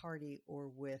with the party or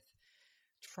with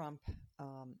Trump,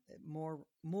 more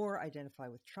identify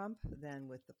with Trump than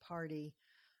with the party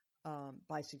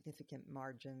by significant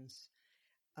margins.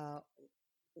 I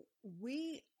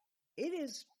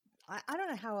don't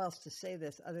know how else to say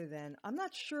this other than I'm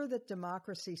not sure that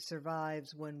democracy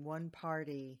survives when one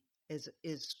party is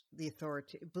the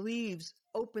authority, believes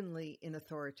openly in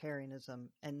authoritarianism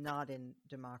and not in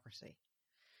democracy.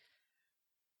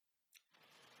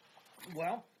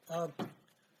 Well,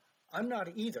 I'm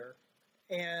not either.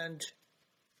 And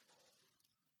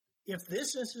if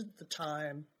this isn't the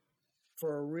time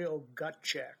for a real gut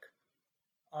check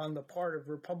on the part of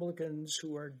Republicans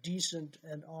who are decent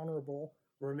and honorable,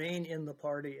 remain in the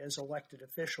party as elected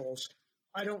officials,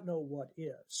 I don't know what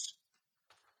is.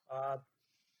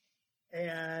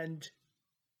 And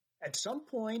at some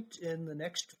point in the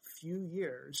next few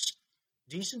years,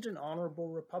 decent and honorable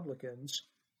Republicans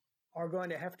are going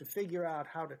to have to figure out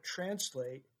how to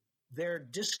translate their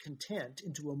discontent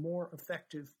into a more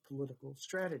effective political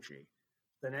strategy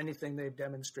than anything they've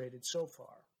demonstrated so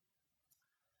far.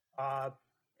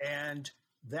 And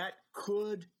that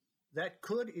could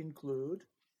include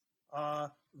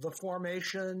the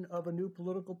formation of a new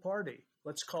political party.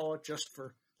 Let's call it, just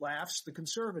for laughs, the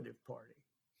Conservative Party.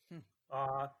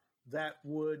 That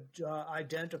would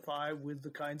identify with the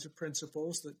kinds of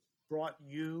principles that brought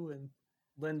you and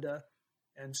Linda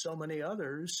and so many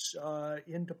others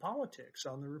into politics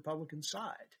on the Republican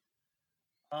side.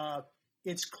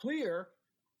 It's clear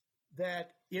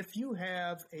that if you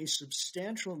have a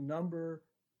substantial number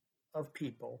of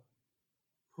people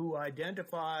who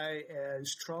identify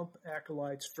as Trump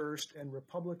acolytes first and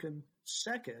Republican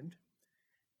second,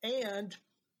 and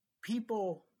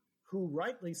people who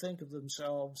rightly think of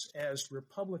themselves as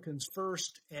Republicans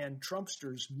first and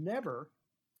Trumpsters never,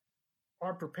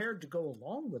 are prepared to go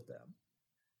along with them,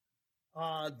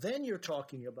 then you're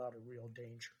talking about a real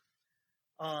danger.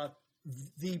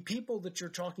 The people that you're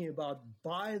talking about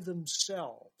by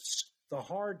themselves, the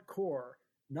hardcore,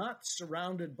 not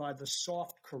surrounded by the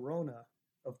soft corona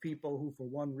of people who, for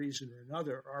one reason or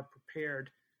another, are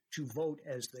prepared to vote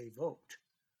as they vote.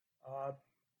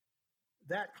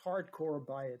 that hardcore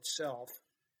by itself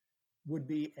would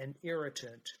be an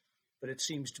irritant, but it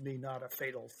seems to me not a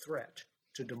fatal threat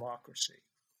to democracy.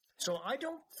 So I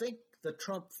don't think the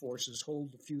Trump forces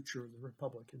hold the future of the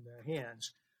Republic in their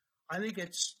hands. I think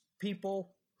it's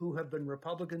people who have been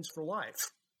Republicans for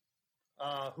life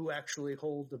who actually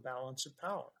hold the balance of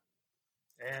power.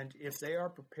 And if they are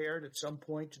prepared at some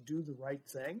point to do the right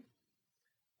thing,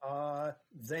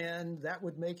 then that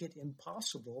would make it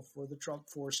impossible for the Trump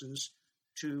forces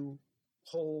to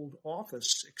hold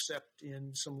office except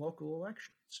in some local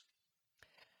elections.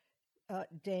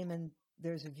 Damon,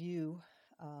 there's a view.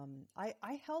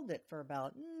 I held it for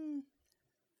about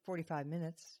 45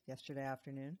 minutes yesterday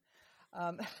afternoon.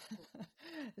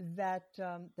 That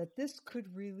this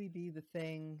could really be the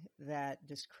thing that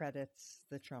discredits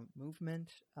the Trump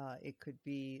movement. It could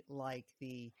be like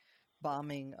the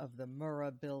bombing of the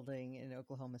Murrah building in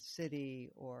Oklahoma City,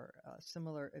 or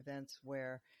similar events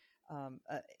where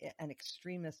an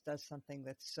extremist does something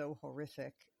that's so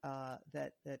horrific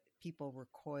that people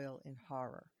recoil in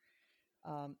horror.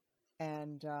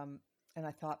 And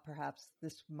I thought perhaps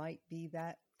this might be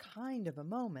that kind of a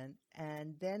moment.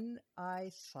 And then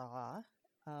I saw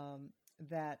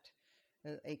that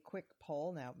a quick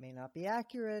poll, now it may not be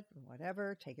accurate,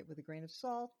 whatever, take it with a grain of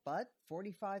salt, but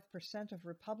 45% of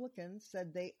Republicans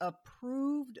said they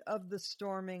approved of the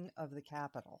storming of the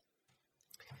Capitol.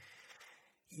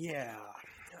 Yeah.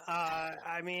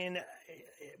 I mean,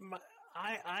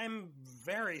 I'm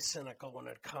very cynical when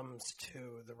it comes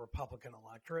to the Republican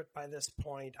electorate by this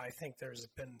point. I think there's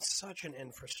been such an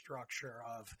infrastructure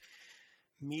of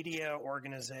media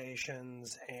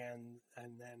organizations and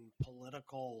then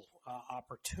political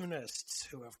opportunists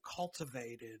who have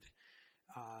cultivated,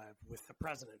 with the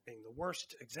president being the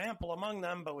worst example among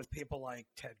them, but with people like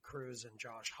Ted Cruz and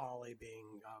Josh Hawley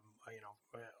being,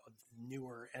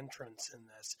 newer entrants in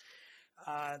this.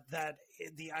 That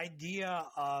the idea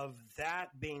of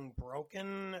that being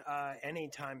broken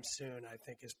anytime soon, I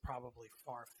think, is probably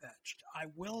far-fetched. I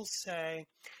will say,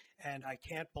 and I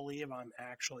can't believe I'm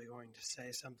actually going to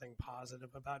say something positive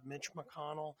about Mitch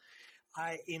McConnell,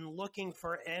 in looking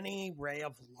for any ray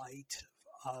of light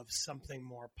of something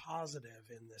more positive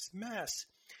in this mess,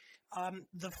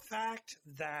 the fact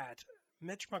that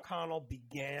Mitch McConnell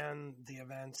began the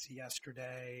events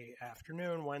yesterday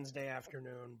afternoon, Wednesday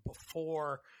afternoon,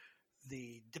 before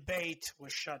the debate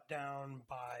was shut down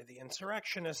by the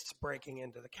insurrectionists breaking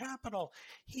into the Capitol.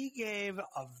 He gave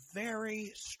a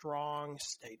very strong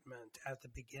statement at the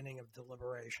beginning of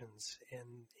deliberations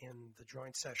in the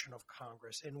joint session of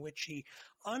Congress, in which he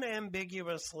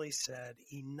unambiguously said,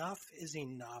 enough is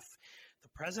enough. The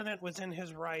president was in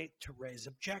his right to raise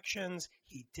objections.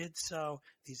 He did so.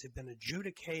 These have been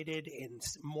adjudicated in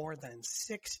more than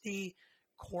 60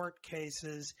 court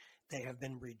cases. They have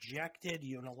been rejected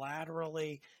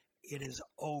unilaterally. It is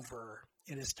over.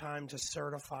 It is time to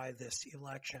certify this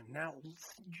election.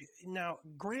 Now,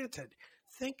 granted,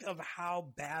 think of how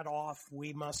bad off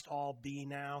we must all be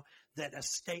now that a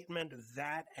statement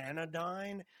that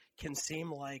anodyne can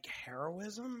seem like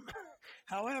heroism.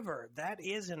 However, that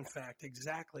is, in fact,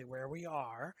 exactly where we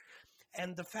are.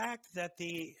 And the fact that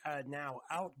the now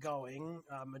outgoing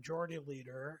majority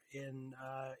leader in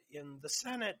the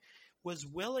Senate was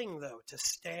willing, though, to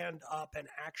stand up and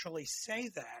actually say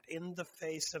that in the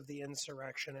face of the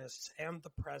insurrectionists and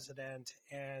the president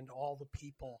and all the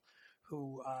people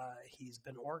who he's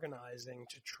been organizing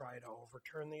to try to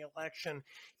overturn the election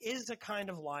is a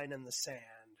kind of line in the sand.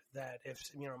 That if,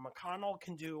 McConnell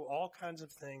can do all kinds of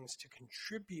things to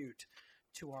contribute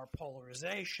to our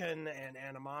polarization and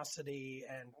animosity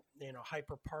and,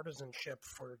 hyperpartisanship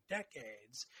for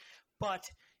decades, but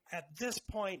at this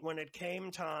point, when it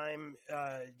came time,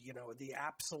 the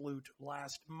absolute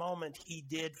last moment, he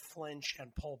did flinch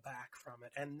and pull back from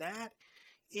it. And that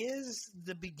is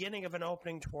the beginning of an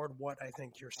opening toward what I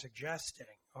think you're suggesting,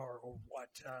 or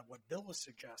what Bill was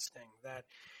suggesting, that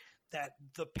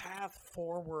the path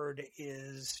forward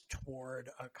is toward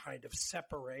a kind of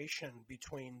separation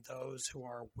between those who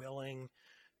are willing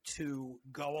to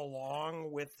go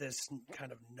along with this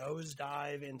kind of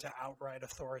nosedive into outright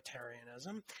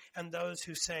authoritarianism, and those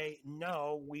who say,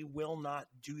 no, we will not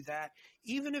do that,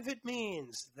 even if it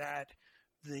means that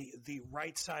the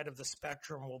right side of the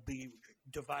spectrum will be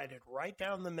divided right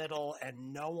down the middle,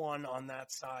 and no one on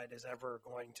that side is ever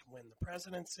going to win the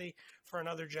presidency for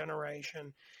another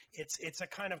generation. It's a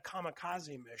kind of kamikaze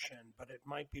mission, but it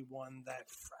might be one that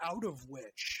out of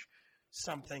which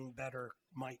something better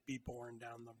might be born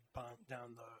down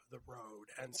the road.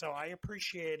 And so I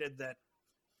appreciated that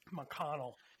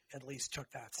McConnell at least took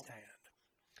that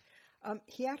stand.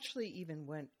 He actually even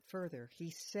went further.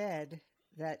 He said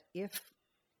that if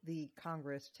the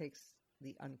Congress takes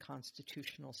the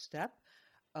unconstitutional step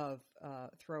of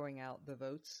throwing out the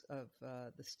votes of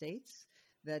the states,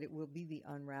 that it will be the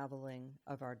unraveling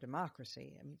of our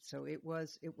democracy. I mean, so it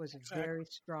was a very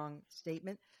strong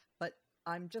statement. But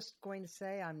I'm just going to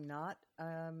say I'm not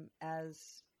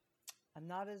as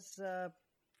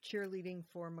cheerleading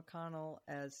for McConnell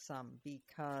as some,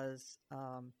 because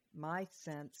my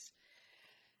sense,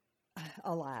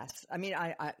 alas, I mean,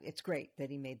 it's great that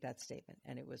he made that statement,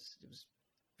 and it was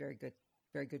very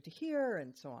good to hear,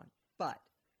 and so on. But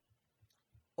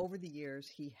over the years,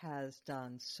 he has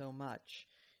done so much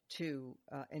to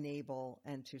enable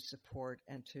and to support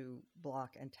and to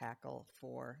block and tackle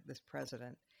for this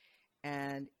president.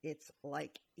 And it's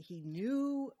like he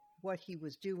knew what he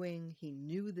was doing. He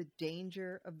knew the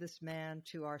danger of this man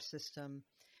to our system.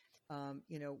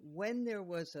 When there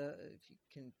was if you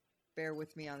can bear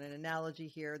with me on an analogy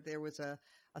here, there was a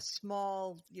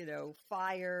small,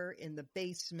 fire in the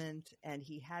basement, and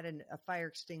he had a fire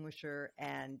extinguisher,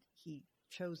 and he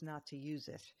chose not to use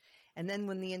it. And then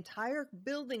when the entire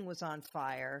building was on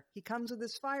fire, he comes with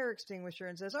his fire extinguisher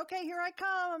and says, "Okay, here I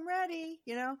come. I'm ready."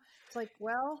 It's like,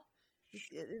 well,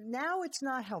 now it's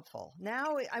not helpful.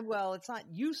 Now, it's not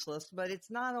useless, but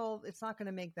it's not going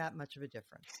to make that much of a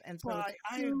difference. And so I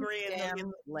agree.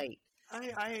 Damn late.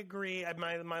 I agree.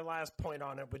 My last point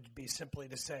on it would be simply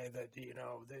to say that,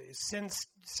 since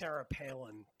Sarah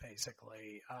Palin,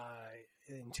 basically,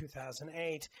 in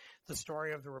 2008, the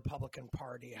story of the Republican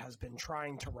Party has been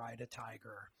trying to ride a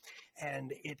tiger,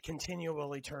 and it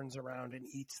continually turns around and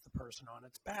eats the person on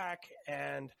its back.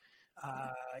 And,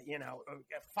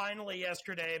 finally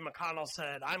yesterday, McConnell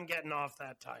said, "I'm getting off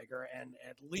that tiger," and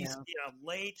at least,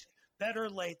 better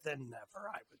late than never,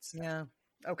 I would say. Yeah.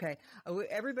 Okay.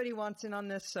 Everybody wants in on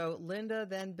this. So Linda,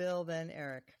 then Bill, then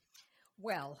Eric.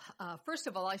 Well, first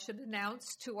of all, I should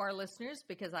announce to our listeners,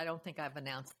 because I don't think I've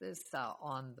announced this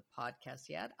on the podcast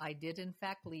yet. I did, in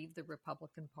fact, leave the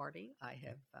Republican Party. I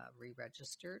have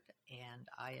re-registered, and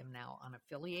I am now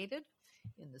unaffiliated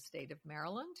in the state of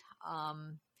Maryland.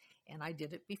 And I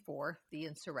did it before the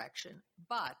insurrection.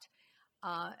 But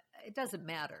it doesn't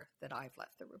matter that I've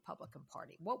left the Republican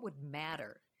Party. What would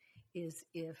matter is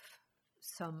if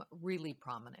some really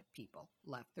prominent people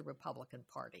left the Republican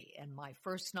Party. And my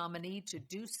first nominee to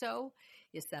do so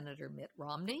is Senator Mitt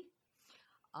Romney.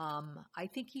 I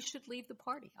think he should leave the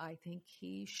party. I think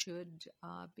he should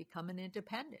become an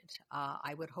independent.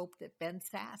 I would hope that Ben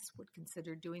Sasse would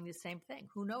consider doing the same thing.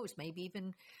 Who knows? Maybe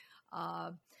even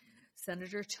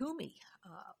Senator Toomey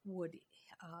would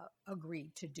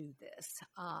agree to do this.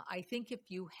 I think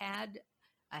if you had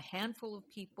a handful of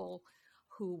people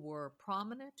who were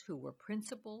prominent, who were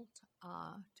principled,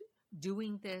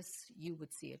 doing this, you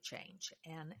would see a change.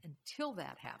 And until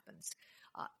that happens,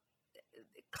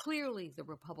 clearly the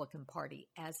Republican Party,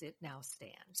 as it now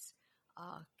stands,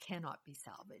 cannot be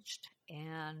salvaged.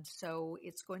 And so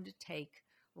it's going to take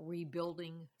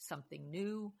rebuilding something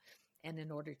new. And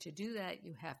in order to do that,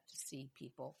 you have to see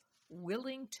people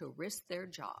willing to risk their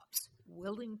jobs,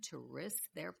 willing to risk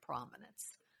their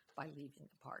prominence by leaving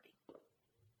the party.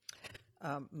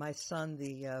 My son,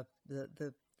 the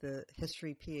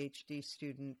history PhD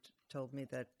student, told me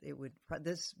that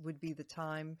this would be the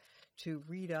time to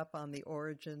read up on the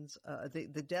origins,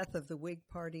 the death of the Whig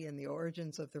Party and the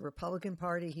origins of the Republican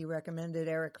Party. He recommended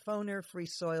Eric Foner, Free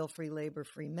Soil, Free Labor,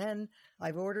 Free Men.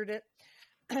 I've ordered it.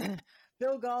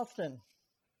 Bill Galston.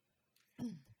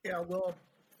 Yeah, well,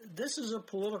 this is a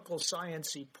political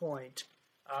science-y point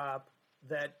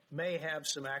that may have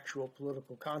some actual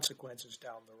political consequences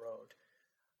down the road.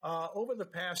 Over the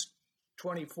past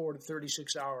 24 to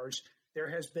 36 hours, there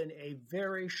has been a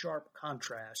very sharp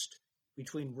contrast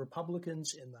between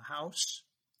Republicans in the House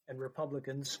and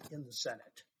Republicans in the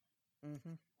Senate.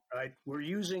 Mm-hmm. Right? We're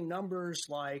using numbers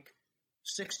like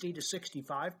 60 to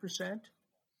 65%,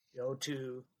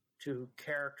 to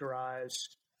characterize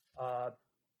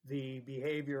the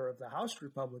behavior of the House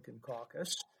Republican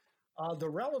caucus. The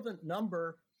relevant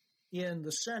number in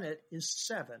the Senate is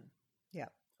 7. Yeah.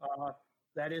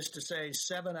 That is to say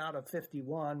 7 out of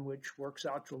 51, which works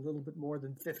out to a little bit more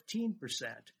than 15%.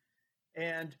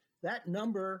 And that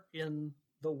number in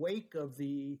the wake of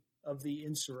the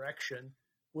insurrection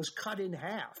was cut in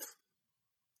half.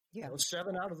 Yeah.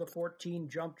 7 out of the 14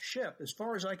 jumped ship. As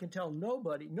far as I can tell, no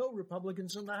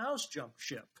Republicans in the House jumped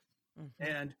ship. Mm-hmm.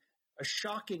 And a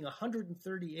shocking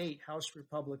 138 House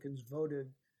Republicans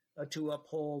voted to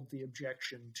uphold the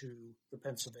objection to the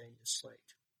Pennsylvania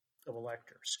slate of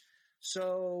electors.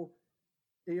 So,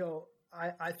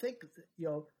 I think,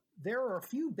 there are a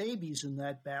few babies in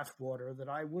that bathwater that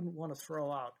I wouldn't want to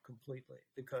throw out completely,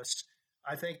 because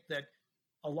I think that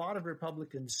a lot of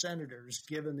Republican senators,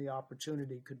 given the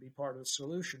opportunity, could be part of the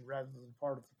solution rather than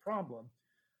part of the problem.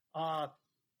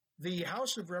 The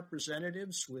House of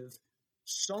Representatives, with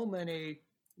so many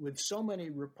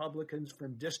Republicans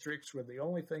from districts where the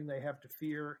only thing they have to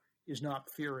fear is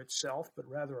not fear itself, but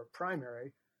rather a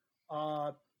primary,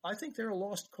 I think they're a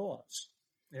lost cause.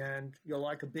 And,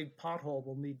 like a big pothole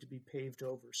will need to be paved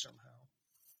over somehow.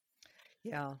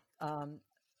 Yeah.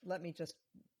 Let me just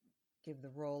give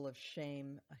the role of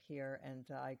shame here, and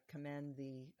I commend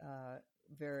the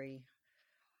very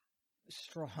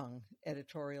strong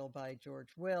editorial by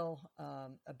George Will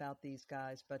about these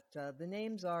guys. But the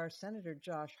names are Senator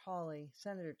Josh Hawley,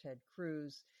 Senator Ted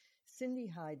Cruz, Cindy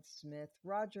Hyde-Smith,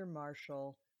 Roger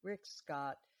Marshall, Rick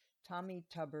Scott, Tommy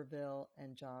Tuberville,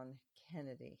 and John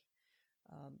Kennedy.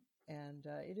 And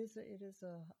it is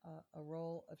a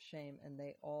role of shame, and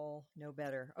they all know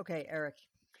better. Okay, Eric.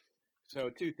 So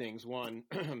two things. One,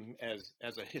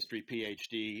 as a history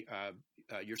PhD,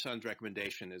 your son's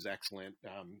recommendation is excellent.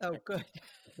 Oh, good.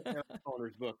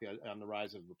 Owner's book on the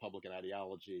rise of Republican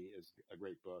ideology is a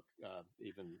great book,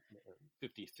 even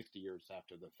 50, 60 years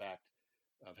after the fact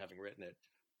of having written it.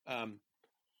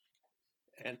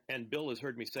 And Bill has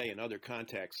heard me say in other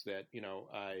contexts that,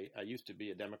 I used to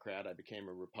be a Democrat. I became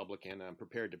a Republican. I'm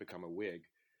prepared to become a Whig.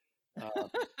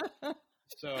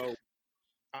 So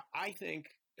I think,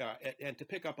 and to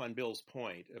pick up on Bill's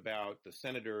point about the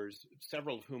senators,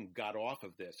 several of whom got off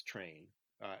of this train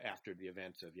after the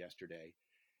events of yesterday.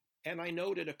 And I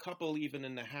noted a couple even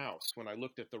in the House when I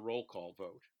looked at the roll call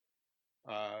vote,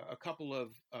 a couple of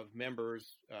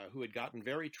members who had gotten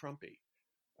very Trumpy,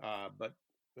 but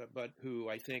who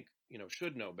I think,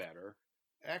 should know better,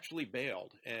 actually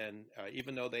bailed. And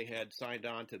even though they had signed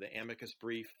on to the amicus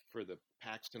brief for the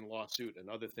Paxton lawsuit and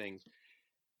other things,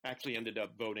 actually ended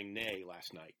up voting nay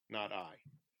last night, not aye.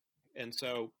 And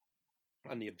so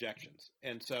on the objections.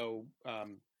 And so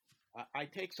I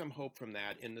take some hope from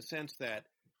that in the sense that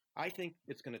I think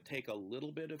it's going to take a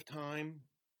little bit of time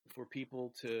for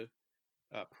people to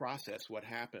process what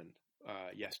happened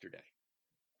yesterday.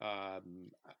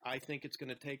 I think it's going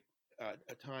to take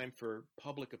a time for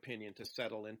public opinion to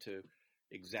settle into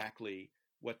exactly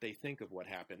what they think of what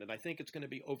happened. And I think it's going to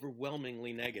be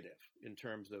overwhelmingly negative in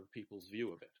terms of people's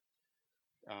view of it,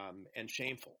 and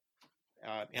shameful.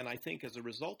 And I think as a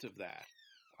result of that,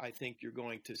 I think you're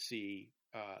going to see,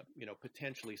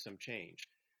 potentially some change.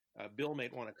 Bill may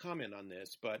want to comment on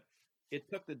this, but it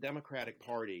took the Democratic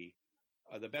Party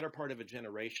the better part of a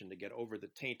generation to get over the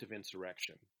taint of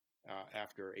insurrection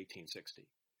after 1860.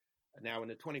 Now, in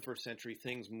the 21st century,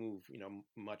 things move,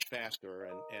 much faster,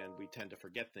 and we tend to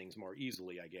forget things more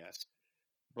easily, I guess.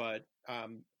 But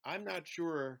I'm not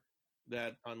sure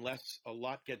that unless a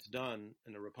lot gets done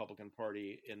in the Republican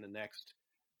Party in the next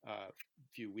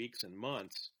few weeks and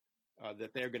months,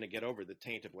 that they're going to get over the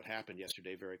taint of what happened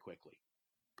yesterday very quickly.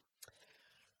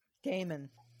 Damon.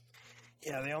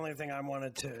 Yeah, the only thing I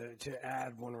wanted to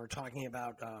add when we're talking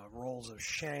about roles of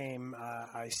shame,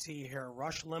 I see here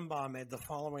Rush Limbaugh made the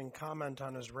following comment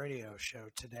on his radio show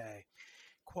today.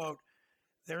 Quote,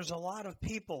 "There's a lot of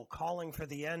people calling for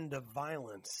the end of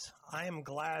violence. I am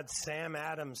glad Sam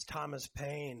Adams, Thomas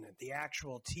Paine, the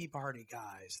actual Tea Party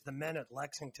guys, the men at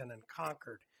Lexington and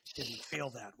Concord didn't feel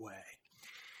that way."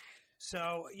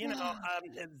 So,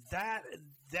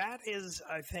 that is,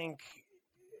 I think,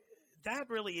 that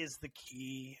really is the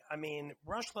key. I mean,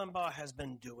 Rush Limbaugh has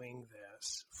been doing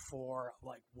this for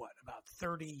about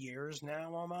 30 years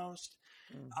now almost.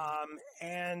 Mm-hmm.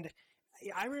 And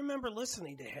I remember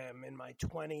listening to him in my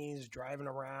 20s, driving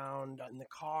around in the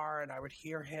car, and I would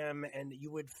hear him, and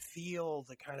you would feel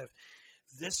the kind of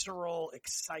visceral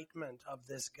excitement of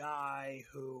this guy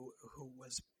who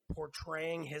was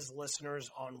portraying his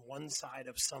listeners on one side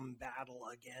of some battle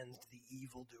against the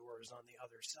evildoers on the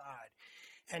other side.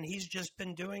 And he's just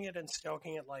been doing it and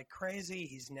stoking it like crazy.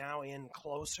 He's now in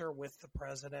closer with the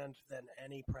president than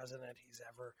any president he's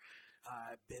ever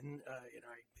been,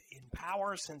 in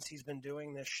power since he's been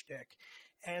doing this shtick.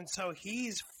 And so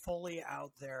he's fully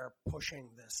out there pushing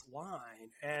this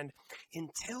line. And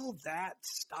until that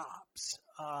stops,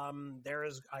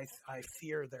 I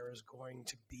fear there is going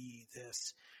to be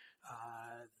this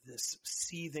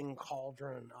seething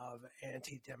cauldron of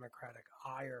anti-democratic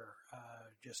ire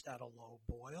just at a low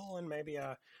boil and maybe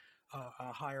a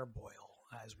higher boil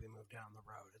as we move down the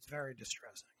road. It's very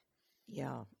distressing.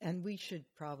 Yeah, and we should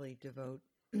probably devote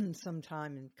some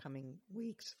time in coming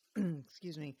weeks,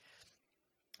 excuse me,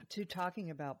 to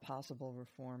talking about possible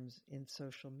reforms in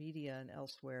social media and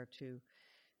elsewhere to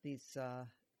these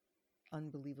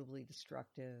unbelievably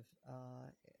destructive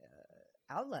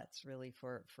outlets really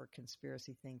for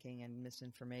conspiracy thinking and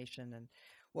misinformation, and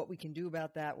what we can do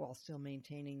about that while still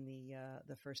maintaining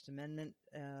the First Amendment.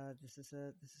 This is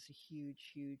a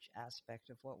huge aspect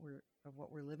of what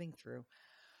we're living through.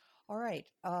 All right.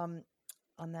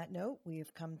 On that note, we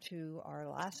have come to our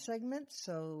last segment.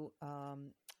 So,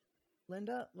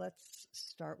 Linda, let's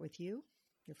start with you.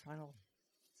 Your final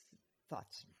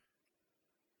thoughts.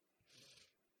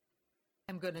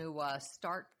 I'm going to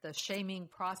start the shaming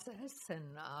process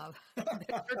and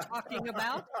that you're talking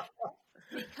about,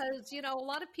 because a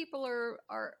lot of people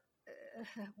are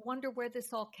wonder where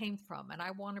this all came from, and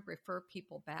I want to refer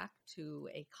people back to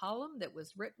a column that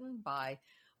was written by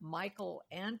Michael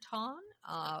Anton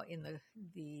in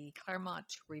the Claremont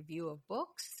Review of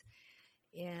Books,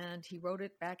 and he wrote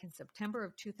it back in September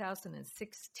of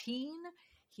 2016.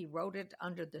 He wrote it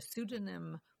under the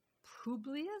pseudonym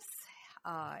Publius,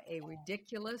 a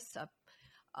ridiculous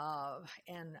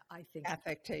and I think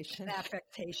affectation,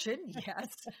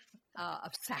 yes,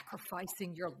 of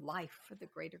sacrificing your life for the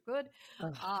greater good.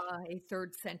 A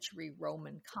 3rd century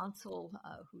Roman consul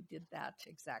who did that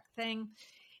exact thing.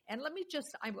 And let me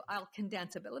just, I'll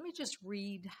condense it, but let me just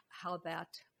read how that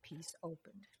piece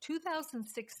opened.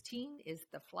 2016 is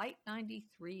the Flight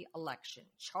 93 election.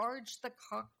 Charge the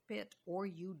cockpit or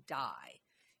you die.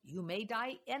 You may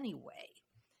die anyway.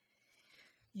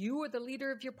 You or the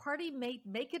leader of your party may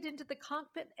make it into the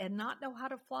cockpit and not know how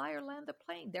to fly or land the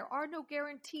plane. There are no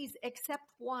guarantees except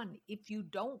one. If you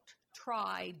don't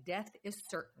try, death is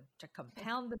certain. To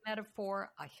compound the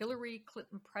metaphor, a Hillary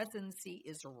Clinton presidency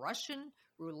is Russian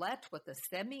roulette with a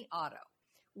semi-auto.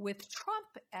 With Trump,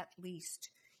 at least,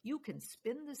 you can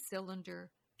spin the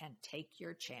cylinder and take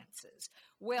your chances.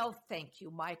 Well, thank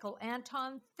you, Michael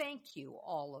Anton. Thank you,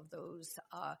 all of those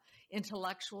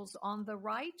intellectuals on the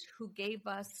right who gave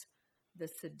us the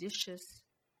seditious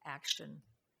action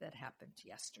that happened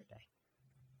yesterday.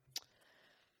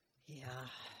 Yeah.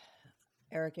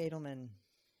 Eric Edelman.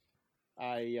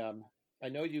 I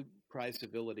know you prize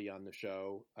civility on the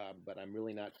show, but I'm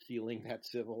really not feeling that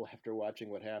civil after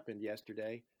watching what happened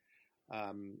yesterday.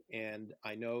 And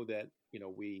I know that,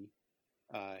 we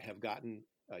have gotten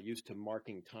used to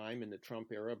marking time in the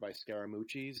Trump era by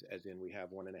Scaramucci's, as in we have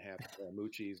 1.5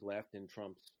 Scaramucci's left in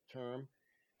Trump's term.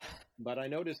 But I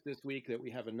noticed this week that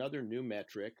we have another new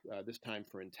metric, this time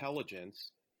for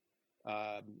intelligence,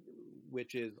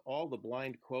 which is all the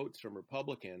blind quotes from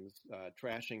Republicans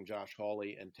trashing Josh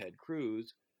Hawley and Ted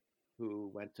Cruz, who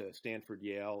went to Stanford,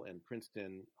 Yale, and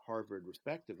Princeton, Harvard,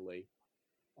 respectively,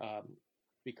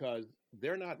 because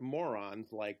they're not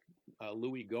morons like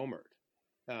Louis Gohmert.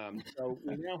 So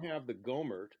we now have the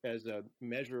Gohmert as a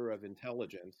measure of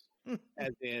intelligence,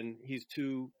 as in he's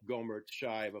 2 Gohmerts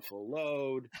shy of a full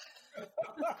load.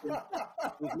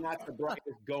 He's not the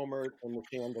brightest Gohmert in the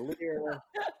chandelier.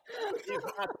 He's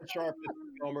not the sharpest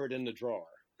Gohmert in the drawer.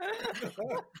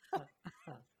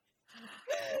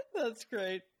 That's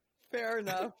great. Fair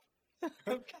enough.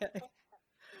 Okay.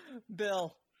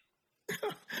 Bill.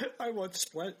 I once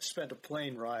spent a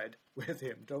plane ride with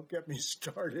him. Don't get me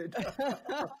started.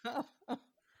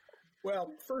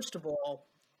 Well, first of all,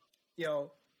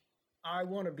 I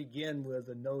want to begin with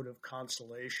a note of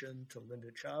consolation to Linda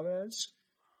Chavez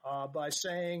by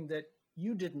saying that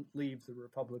you didn't leave the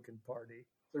Republican Party.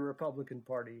 The Republican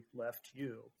Party left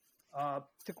you.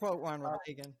 To quote Ronald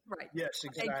Reagan. Right. Yes,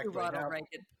 exactly. Thank you, Ronald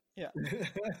Reagan. Yeah.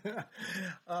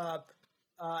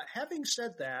 Having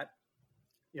said that,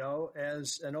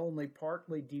 as an only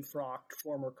partly defrocked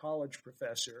former college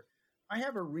professor, I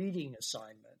have a reading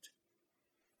assignment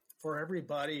for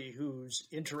everybody who's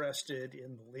interested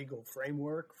in the legal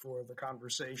framework for the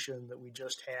conversation that we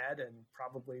just had and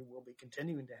probably will be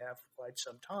continuing to have for quite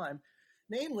some time.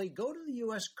 Namely, go to the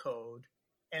U.S. Code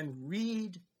and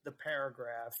read the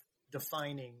paragraph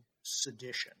defining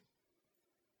sedition.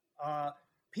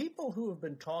 People who have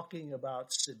been talking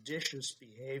about seditious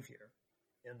behavior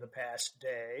in the past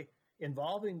day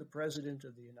involving the President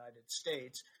of the United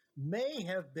States may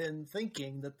have been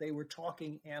thinking that they were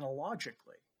talking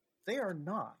analogically. They are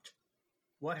not.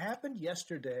 What happened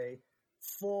yesterday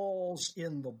falls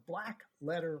in the black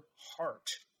letter heart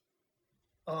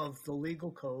of the legal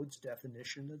code's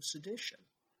definition of sedition.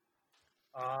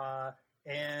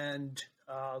 And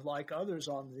like others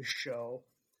on this show,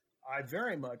 I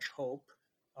very much hope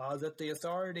that the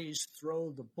authorities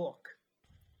throw the book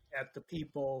at the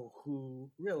people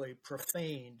who really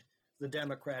profaned the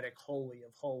Democratic Holy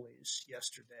of Holies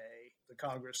yesterday, the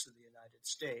Congress of the United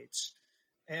States,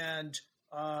 and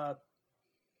a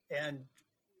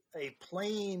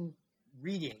plain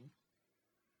reading,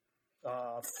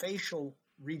 facial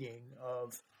reading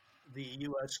of the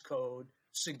U.S. Code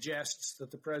suggests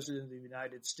that the President of the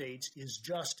United States is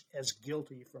just as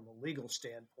guilty from a legal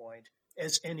standpoint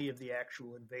as any of the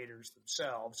actual invaders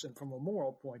themselves, and from a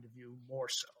moral point of view, more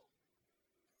so.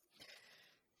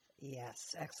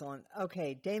 Yes, excellent.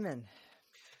 Okay, Damon.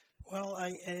 Well,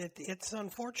 it's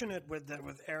unfortunate with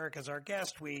Eric as our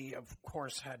guest. We, of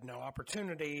course, had no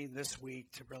opportunity this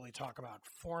week to really talk about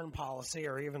foreign policy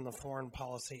or even the foreign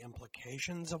policy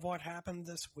implications of what happened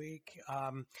this week.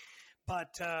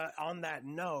 But on that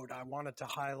note, I wanted to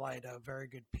highlight a very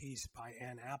good piece by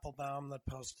Ann Applebaum that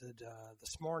posted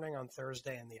this morning on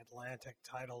Thursday in The Atlantic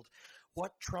titled,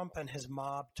 "What Trump and His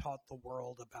Mob Taught the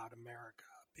World About America."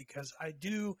 Because I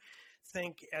do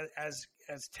think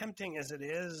as tempting as it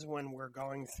is when we're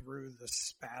going through the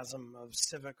spasm of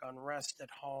civic unrest at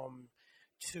home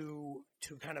to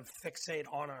kind of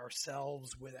fixate on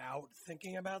ourselves without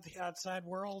thinking about the outside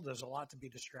world, there's a lot to be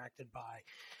distracted by.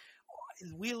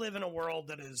 We live in a world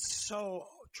that is so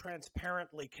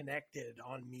transparently connected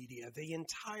on media. The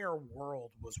entire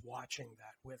world was watching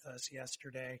that with us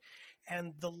yesterday,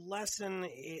 and the lesson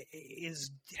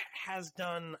has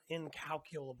done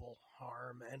incalculable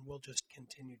harm and will just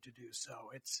continue to do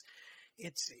so.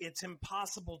 It's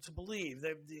impossible to believe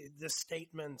the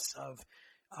statements of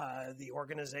the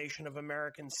Organization of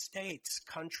American States,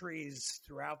 countries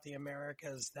throughout the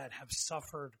Americas that have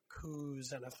suffered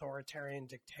coups and authoritarian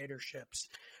dictatorships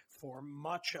for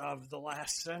much of the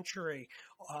last century,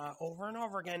 over and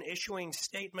over again, issuing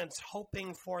statements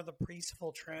hoping for the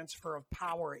peaceful transfer of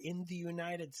power in the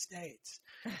United States.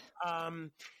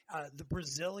 The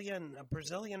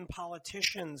Brazilian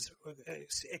politicians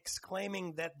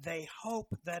exclaiming that they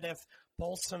hope that if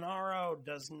Bolsonaro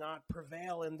does not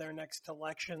prevail in their next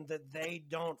election, that they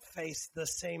don't face the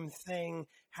same thing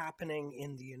happening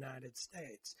in the United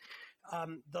States.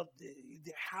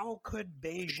 How could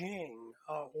Beijing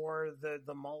or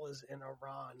the mullahs in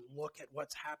Iran look at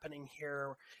what's happening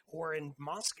here, or in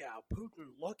Moscow, Putin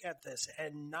look at this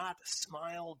and not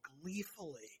smile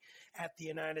gleefully at the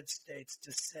United States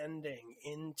descending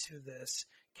into this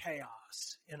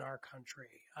chaos in our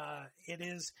country?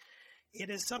 It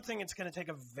is something it's going to take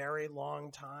a very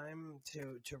long time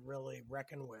to really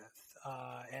reckon with.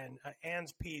 And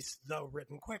Ann's piece, though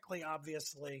written quickly,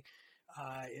 obviously,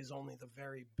 is only the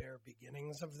very bare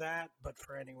beginnings of that. But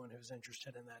for anyone who's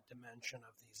interested in that dimension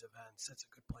of these events, it's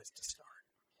a good place to start.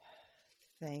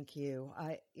 Thank you.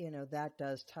 That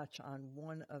does touch on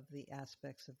one of the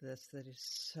aspects of this that is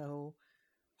so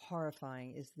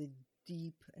horrifying, is the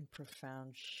deep and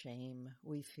profound shame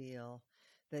we feel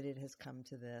that it has come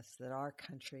to this, that our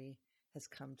country has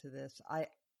come to this.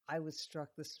 I was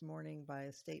struck this morning by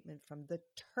a statement from the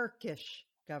Turkish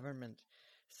government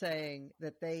saying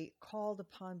that they called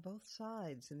upon both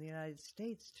sides in the United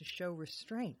States to show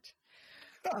restraint.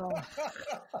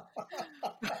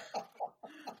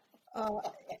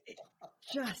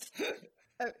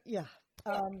 Yeah.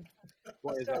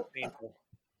 Why is that painful?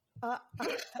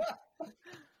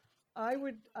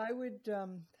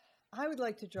 I would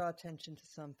like to draw attention to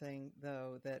something,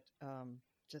 though, that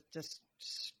just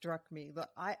struck me.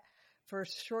 For a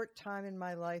short time in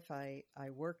my life, I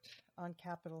worked on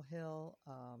Capitol Hill.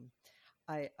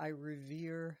 I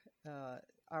revere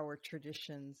our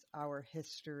traditions, our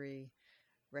history,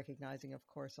 recognizing, of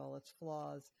course, all its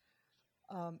flaws.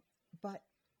 But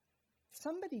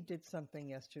somebody did something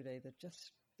yesterday that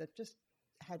just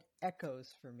had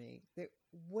echoes for me. That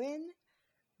when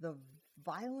the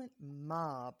violent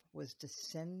mob was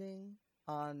descending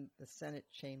on the Senate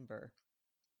chamber,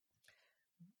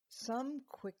 some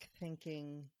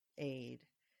quick-thinking aide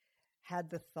had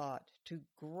the thought to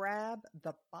grab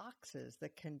the boxes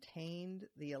that contained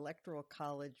the Electoral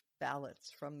College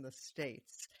ballots from the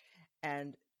states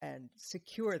and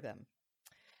secure them.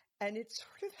 And it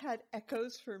sort of had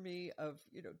echoes for me of,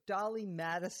 Dolly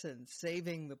Madison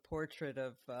saving the portrait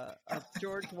of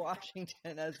George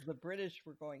Washington as the British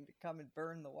were going to come and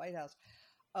burn the White House.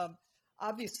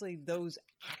 Obviously, those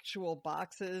actual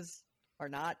boxes are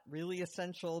not really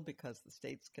essential because the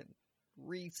states can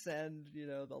resend,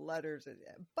 the letters.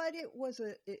 But it was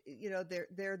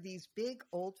they're these big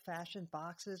old-fashioned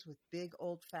boxes with big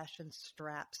old-fashioned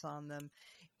straps on them.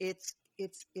 It's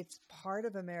part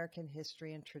of American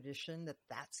history and tradition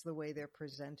that's the way they're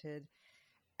presented.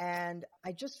 And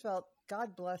I just felt,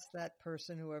 God bless that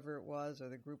person, whoever it was, or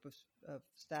the group of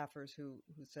staffers who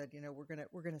said,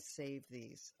 we're gonna save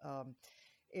these.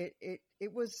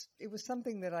 It was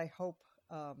something that I hope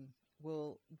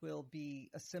will be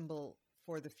a symbol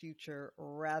for the future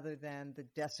rather than the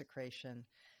desecration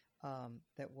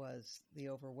that was the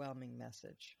overwhelming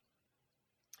message.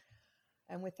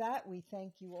 And with that, we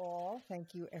thank you all.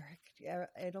 Thank you, Eric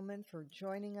Edelman, for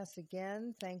joining us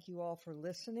again. Thank you all for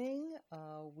listening.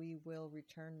 We will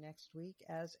return next week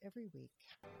as every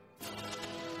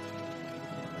week.